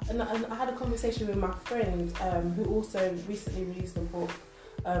 I had a conversation with my friend who also recently released a book.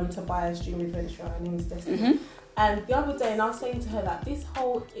 Tobias Twinventures, her name is Destiny. And the other day, and I was saying to her that this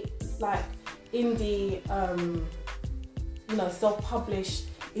whole, like, indie, self-published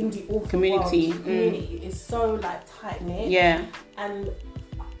indie author community is so like tight knit. Yeah. And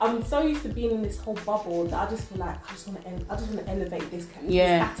I'm so used to being in this whole bubble that I just feel like I just want to elevate this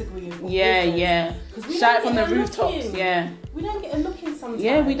category of authors. Yeah. Shout it from the rooftops. Yeah. We don't get a look in sometimes.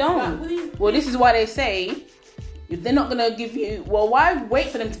 Yeah, we don't. Well, this is why they say, if they're not gonna give you, well, why wait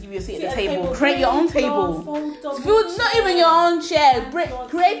for them to give you a seat at the table? Create your own table. Not even your own chair.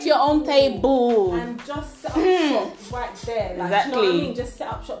 Create your own table. And just set up shop right there. Like, exactly. You know what I mean? Just set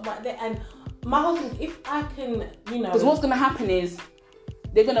up shop right there. And my whole thing, if I can, because what's gonna happen is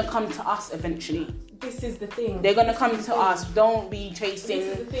they're gonna come to us eventually. This is the thing. They're gonna come to us. Don't be chasing.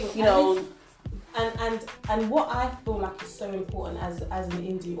 This is the thing. And what I feel like is so important as an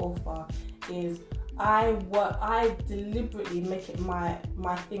indie author is I deliberately make it my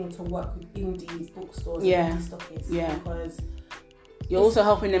thing to work with indie bookstores and indie stockists because you're also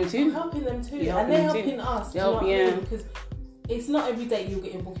helping them too. I'm helping them too, and they're helping us. Because it's not every day you'll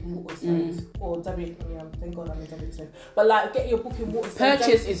get your book in Waterstones or thank God I'm in WSO. But like, get your book in Waterstones.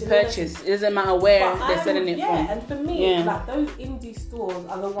 Purchase is purchase. It doesn't matter where they're selling it from. Yeah, and for me, like those indie stores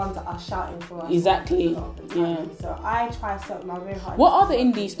are the ones that are shouting for us. Exactly. Yeah. So I try to set my very hard. What are the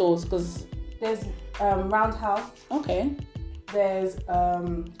indie stores? Because there's Roundhouse. Okay. There's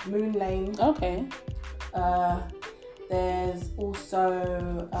Moon Lane. Okay. There's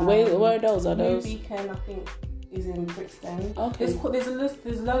also where are those? Are New those? Beacon, I think, is in Brixton. Okay.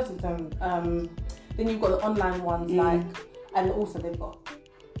 There's loads of them. Then you've got the online ones and also they've got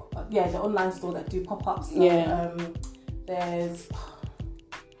the online store that do pop-ups. So, there's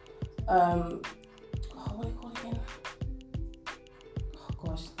what do you call it again? Oh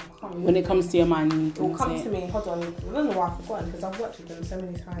gosh. When it comes to your mind, it will come to me. Hold on, I don't know why I've forgotten because I've worked with them so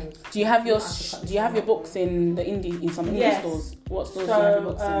many times. Do you have your books in some indie stores? What stores do you have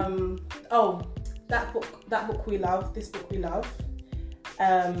your books in? That book we love. This book we love,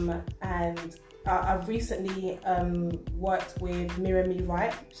 and I've recently worked with Mirror Me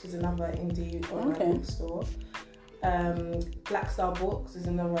Right, which is another indie online bookstore. Black Star Books is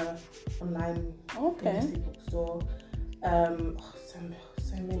another online indie bookstore.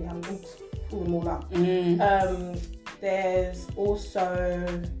 So many, I'm pulling them all up. There's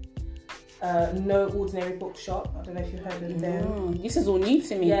also No Ordinary Bookshop. I don't know if you've heard of them. This is all new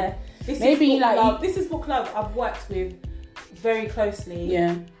to me. Yeah, this is Book Club I've worked with very closely.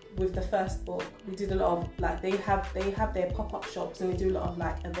 Yeah. With the first book, we did a lot of they have their pop-up shops and we do a lot of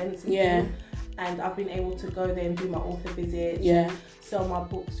like events and things. And I've been able to go there and do my author visits. And sell my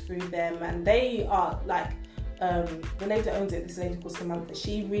books through them, and they are like. The lady that owns it, this lady called Samantha,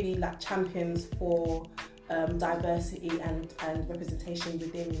 she really like champions for diversity and representation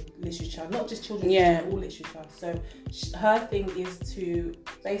within literature, not just children's literature, all literature. So her thing is to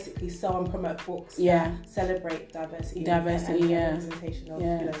basically sell and promote books that celebrate diversity and representation of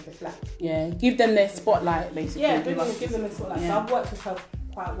the black. Yeah, give them their spotlight basically. Yeah, give them the spotlight. So I've worked with her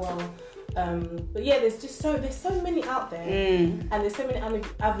quite well. But there's so many out there, and there's so many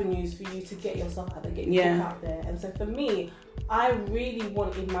avenues for you to get yourself out there, get your book out there. And so for me, I really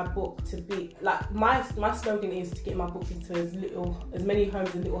wanted my book to be like my slogan is to get my book into as many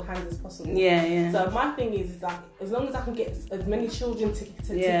homes and little hands as possible. So my thing is like, as long as I can get as many children to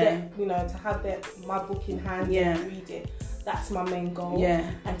get to have my book in hand and read it. That's my main goal.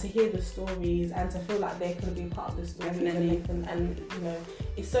 And to hear the stories and to feel like they're going to be part of the story. And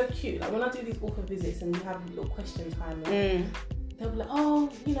it's so cute. Like when I do these author visits and we have a little question time, they'll be like,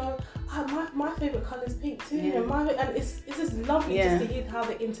 my favourite colour is pink too. And it's just lovely just to hear how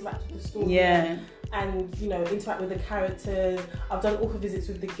they interact with the story. And interact with the characters. I've done author visits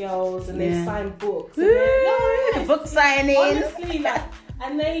with the girls and they've signed books. And book signing. Honestly,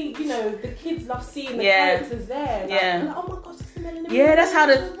 and they, the kids love seeing the characters there. They're like, oh my gosh, that's the melon.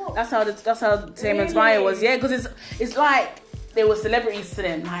 That's how Tame and Smile was. Yeah, because it's like they were celebrities to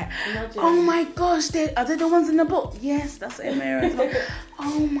them. Like, oh my gosh, are they the ones in the book? Yes, that's Emma.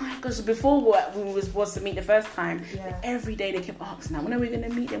 Oh my gosh. Before we was to meet the first time, every day they kept asking, when are we going to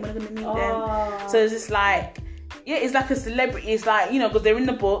meet them? When are we going to meet them? So it's just like, it's like a celebrity. It's like, because they're in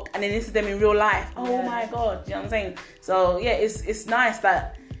the book and then this is them in real life. Oh my God. You know what I'm saying? So it's nice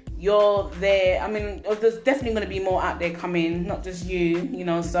that you're there. I mean, there's definitely going to be more out there coming, not just you,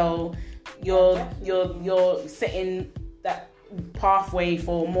 so you're setting that pathway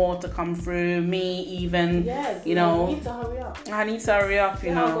for more to come through, me even. You need to hurry up. I need to hurry up, I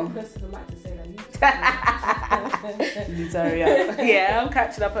got close to the mic to say that. You need to hurry up. I'm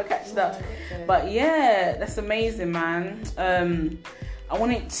catching up. Okay. But that's amazing, man. I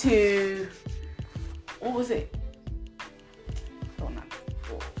wanted to, what was it?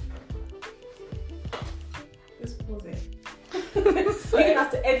 pause it. You're gonna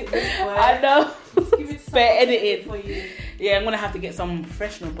have to edit this one. I know. Just give it to Fair someone edited. for you. Yeah, I'm gonna have to get some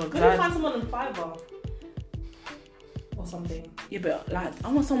professional books. Maybe find someone on Fiverr or something. Yeah, but like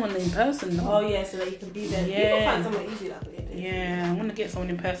I want someone in person though. Oh yeah, so that you can be there. Yeah. You can find someone easy like that. Yeah, I want to get someone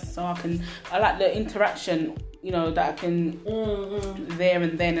in person so I like the interaction, you know, that I can there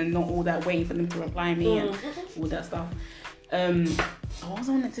and then, and not all that waiting for them to reply me and all that stuff. What was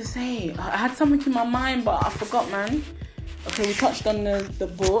I wanted to say? I had something in my mind, but I forgot, man. Okay, we touched on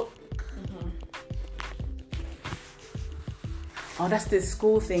the book. Oh, that's the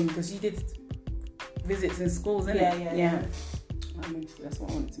school thing, because you did visits in schools, innit? Yeah. That's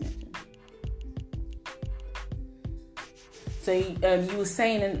what I wanted to mention. So you were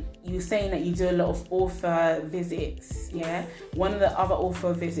saying that you do a lot of author visits, yeah? One of the other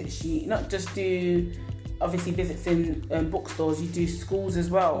author visits, you not just do obviously visits in bookstores, you do schools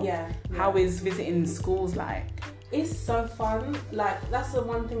as well. Yeah. How is visiting schools like? It's so fun. Like, that's the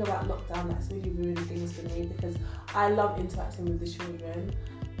one thing about lockdown that's really ruined things for me, because I love interacting with the children.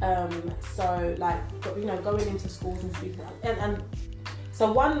 So like, you know, going into schools and speaking, and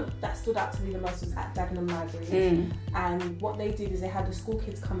so one that stood out to me the most was at Dagenham Library. And what they did is they had the school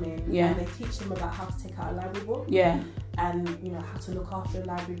kids come in and they teach them about how to take out a library book. And you know, how to look after a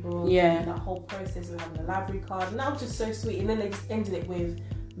library book. And that whole process of having a library card. And that was just so sweet. And then they just ended it with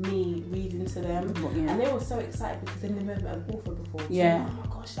me reading to them. And they were so excited because they'd never met an author before. So like, oh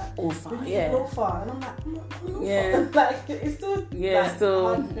my gosh, like author, an author. And I'm like, I'm not an author. Like, it's still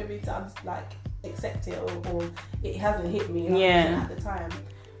hard for me to like accept it, or it hasn't hit me at the time.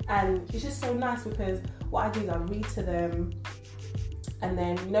 And it's just so nice because what I do is I read to them, and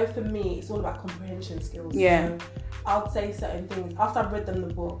then, you know, for me it's all about comprehension skills. So I'll say certain things after I've read them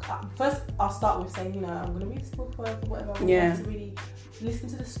the book. First I'll start with saying, you know, I'm going to read this book for whatever. I want them to really listen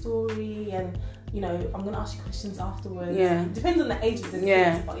to the story, and you know, I'm going to ask you questions afterwards. It depends on the age of the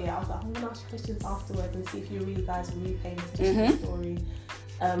kids, but I was like, I'm going to ask you questions afterwards and see if you really guys are really paying attention to the story.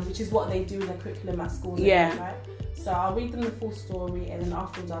 Which is what they do in the curriculum at school. Right? So I'll read them the full story, and then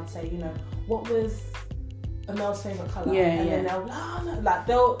afterwards I'd say, you know, what was Amel's favourite colour? And then they'll like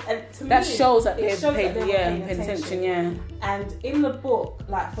to that me, shows that they've paid paying attention. And in the book,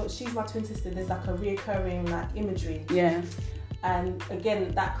 like, for She's My Twin Sister, there's like a reoccurring like imagery. And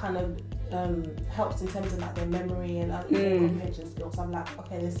again, that kind of helps in terms of like their memory and their comprehension skills. So I'm like,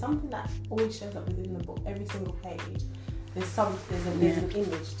 okay, there's something that always shows up within the book, every single page. There's an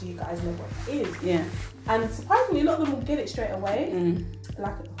image. Do you guys know what it is? And surprisingly, a lot of them will get it straight away.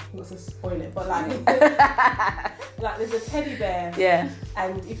 Like, not to spoil it, but like, like there's a teddy bear.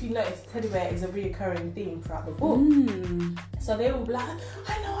 And if you notice, teddy bear is a reoccurring theme throughout the book. So they will be like,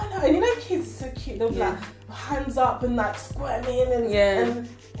 I know. And you know, kids are so cute. They'll be like, hands up and like squirming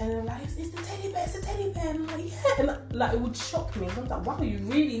and they're like, it's the teddy bear, it's the teddy bear. And I'm like, and like, it would shock me. I'm like, wow, you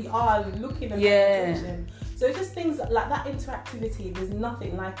really are looking at paying attention. So it's just things like that interactivity, there's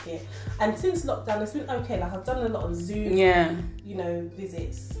nothing like it. And since lockdown, it's been okay. Like, I've done a lot of Zoom, you know,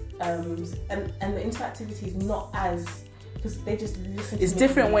 visits. And the interactivity is not as, because they just listen to it's me.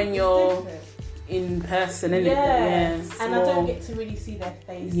 different when you're in person, isn't it? And I don't get to really see their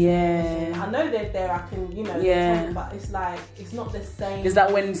face. I know they're there, I can, you know, pretend, but it's like, it's not the same. It's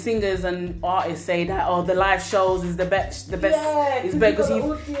like when singers and artists say that, oh, the live shows is the best is better because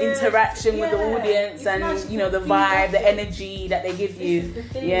you've interaction with the audience, and nice, you know, the vibe, the energy that they give you.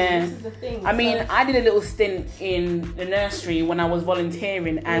 This is the thing. I mean, I did a little stint in the nursery when I was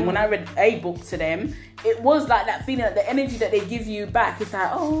volunteering, and when I read a book to them, it was like that feeling, that the energy that they give you back. It's like,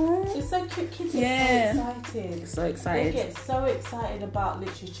 oh, it's so cute. Kids get so excited. They get so excited about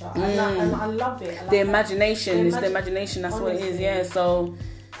literature, and I love it. The imagination, it's the imagination. That's honestly what it is. So.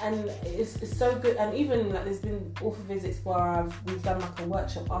 And it's so good. And even like, there's been author visits where we've done like a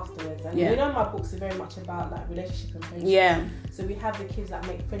workshop afterwards, and you know, my books are very much about like relationship and friendship. So we have the kids that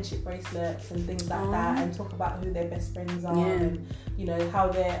make friendship bracelets and things like that, and talk about who their best friends are, and you know, how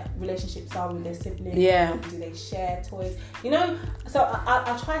their relationships are with their siblings. Do they share toys? You know, so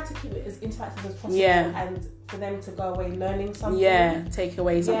I try to keep it as interactive as possible, and for them to go away learning something. Take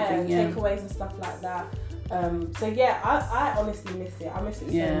away something. Takeaways and stuff like that. So I honestly miss it. I miss it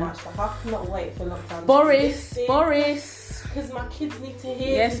so much. Like, I cannot wait for lockdown. Boris, because my kids need to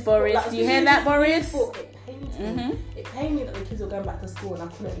hear. Yes, Boris. Like, do you hear that, Boris? It pains me. It pained me that the kids were going back to school and I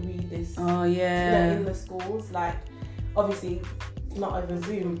couldn't read this. Oh yeah. You know, in the schools, like, obviously not over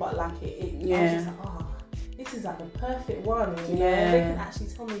Zoom, but like I was just like, this is like the perfect one. You know, they can actually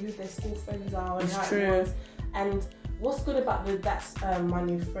tell me who their school friends are and how it was. And what's good about that's my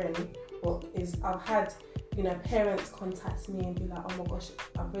new friend book is I've had you know, parents contact me and be like, oh my gosh,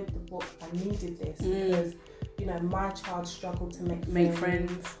 I read the book, I needed this because, you know, my child struggled to make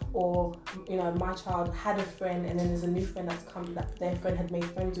friends, or, you know, my child had a friend and then there's a new friend that's come that their friend had made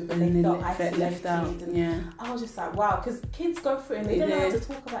friends with and they felt isolated. And I was just like, wow, because kids go through it and they don't know how to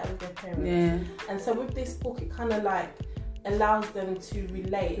talk about it with their parents. Yeah. And so with this book, it kind of like allows them to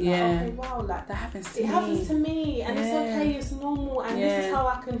relate. Like, okay, wow, like that happens to me. It happens to me, and it's okay, it's normal, and this is how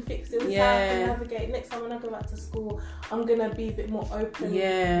I can fix it. This is how I can navigate. Next time when I go back to school, I'm gonna be a bit more open, you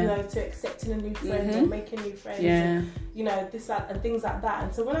know, to accepting a new friend or making new friends, and, you know, this, that, and things like that.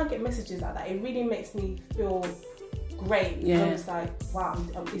 And so when I get messages like that, it really makes me feel great. I'm just like, wow,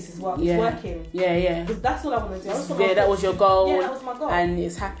 this is what it's working. Because that's all I want to do. That was your goal. Yeah, that was my goal. And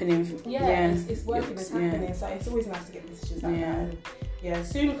it's happening. It's working, it's happening. So it's always nice to get messages like that. And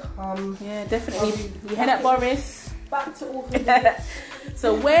soon come. Yeah, definitely. You hear that, Boris? Back to orphanage.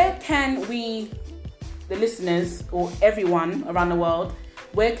 So where can we, the listeners or everyone around the world,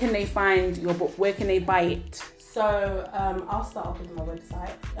 where can they find your book? Where can they buy it? So I'll start off with my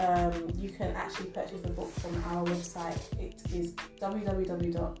website. You can actually purchase the book from our website. It is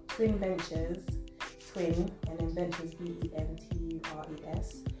www.twinventures, twin, and then ventures,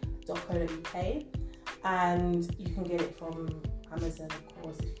 VENTURES.co.uk. And you can get it from Amazon, of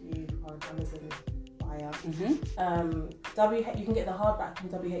course, if you are an Amazon buyer. You can get the hardback from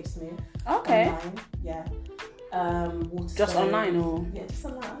WH Smith. Okay. Online. Yeah. Just online or? Yeah, just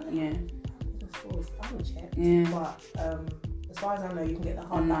online. Yeah. I haven't checked, but as far as I know, you can get the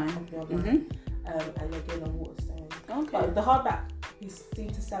hardback copy online, and again on Waterstone. Okay. But the hardback, you seem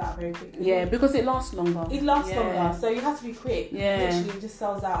to sell out very quickly. Yeah, because it lasts longer. It lasts longer, so you have to be quick. Yeah. Literally, it just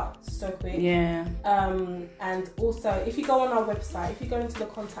sells out so quick. Yeah. And also, if you go on our website, if you go into the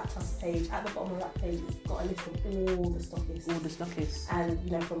contact us page, at the bottom of that page, it's got a list of all the stockists. And,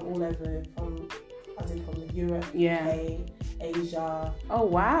 you know, from all over, from Europe, UK, Asia. Oh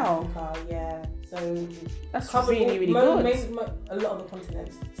wow! Africa, So that's really good. A lot of the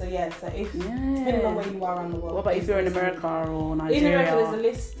continents. So if depending on where you are around the world. What about if you're in America or Nigeria? In America, there's a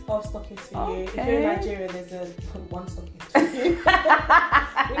list of stockists for you. If you're in Nigeria, there's one stockist for you.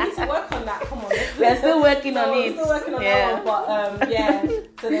 We need to work on that. Come on, we're still working on it. We're still working on that one, but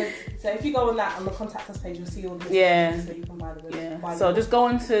So if you go on that on the contact us page, you'll see all the lists so you can buy the book. So just go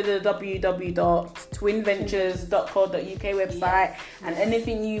onto the www.twinventures.co.uk website, and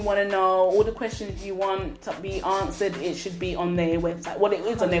anything you want to know, all the questions you want to be answered, it should be on their website. Well, it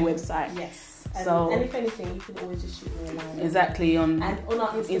is on their website. Yes. And if anything, you can always just shoot me a line. Exactly, on our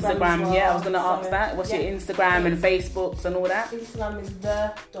Instagram. Well. Yeah, I was going to ask that. What's your Instagram and Facebooks and all that? Instagram is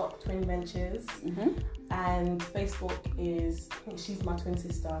the.twinventures. And Facebook is, I think she's my twin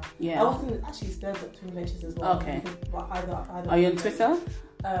sister. Yeah. Actually, it's the.twinventures as well. Okay. Either Are you on Twitter?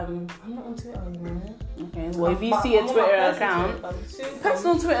 I'm not on Twitter anymore. Okay. Well, if you see a Twitter account,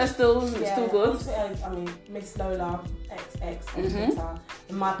 personal Twitter still good. On Twitter, I mean, Miss Lola XX on Twitter.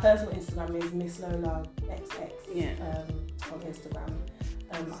 And my personal Instagram is Miss Lola XX. On Instagram.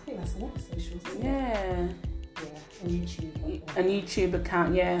 I think that's all the socials. Yeah. And YouTube. And YouTube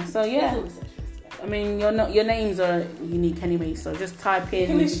account. Yeah. So I mean, your names are unique anyway. So just type in,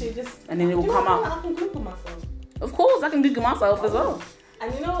 and then it will come up. I can Google myself. Of course, I can Google myself as well.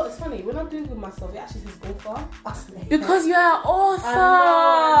 And you know what's funny? When I Google myself, it actually says author. Because you're an author.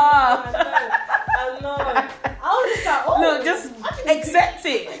 I know. I was just like, look, just accept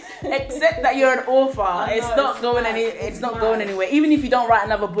it. Accept that you're an author. It's not going anywhere. Even if you don't write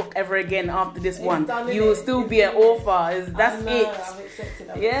another book ever again after this one, you will still be an author. That's it. I've accepted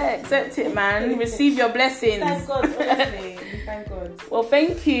it. Accept it, man. Receive your blessings. Thank God, honestly. Thank God. Well,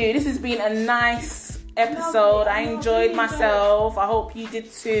 thank you. This has been a nice episode. I enjoyed myself. I hope you did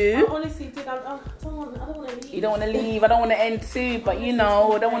too. I honestly did. I don't want to leave. You don't want to leave. I don't want to end too. But I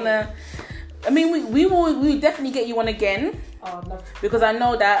don't want to. I mean, we will definitely get you on again. Oh, I'd love to. Because I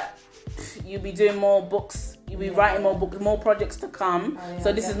know that you'll be doing more books. You'll be writing more books, more projects to come.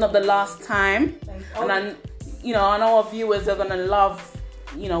 So this is not the last time. And I know our viewers are gonna love,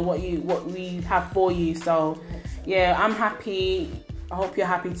 what we have for you. So I'm happy. I hope you're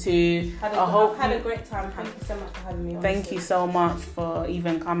happy too. I've had a great time. Thank you so much for having me. Thank you so much for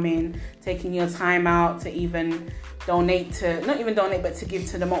even coming, taking your time out to even donate but to give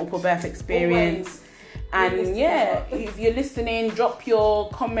to the multiple birth experience. Always. And if you're listening, drop your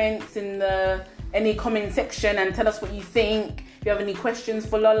comments in any comment section and tell us what you think. If you have any questions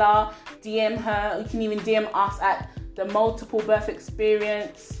for Lola, DM her. You can even DM us at the multiple birth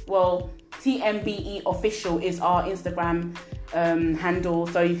experience. Well, TMBE official is our Instagram handle,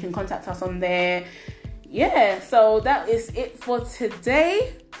 so you can contact us on there. So that is it for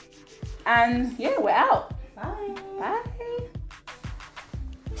today, and we're out. Bye. Bye.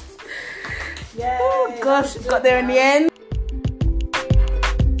 Yeah. Oh gosh, got there in the end.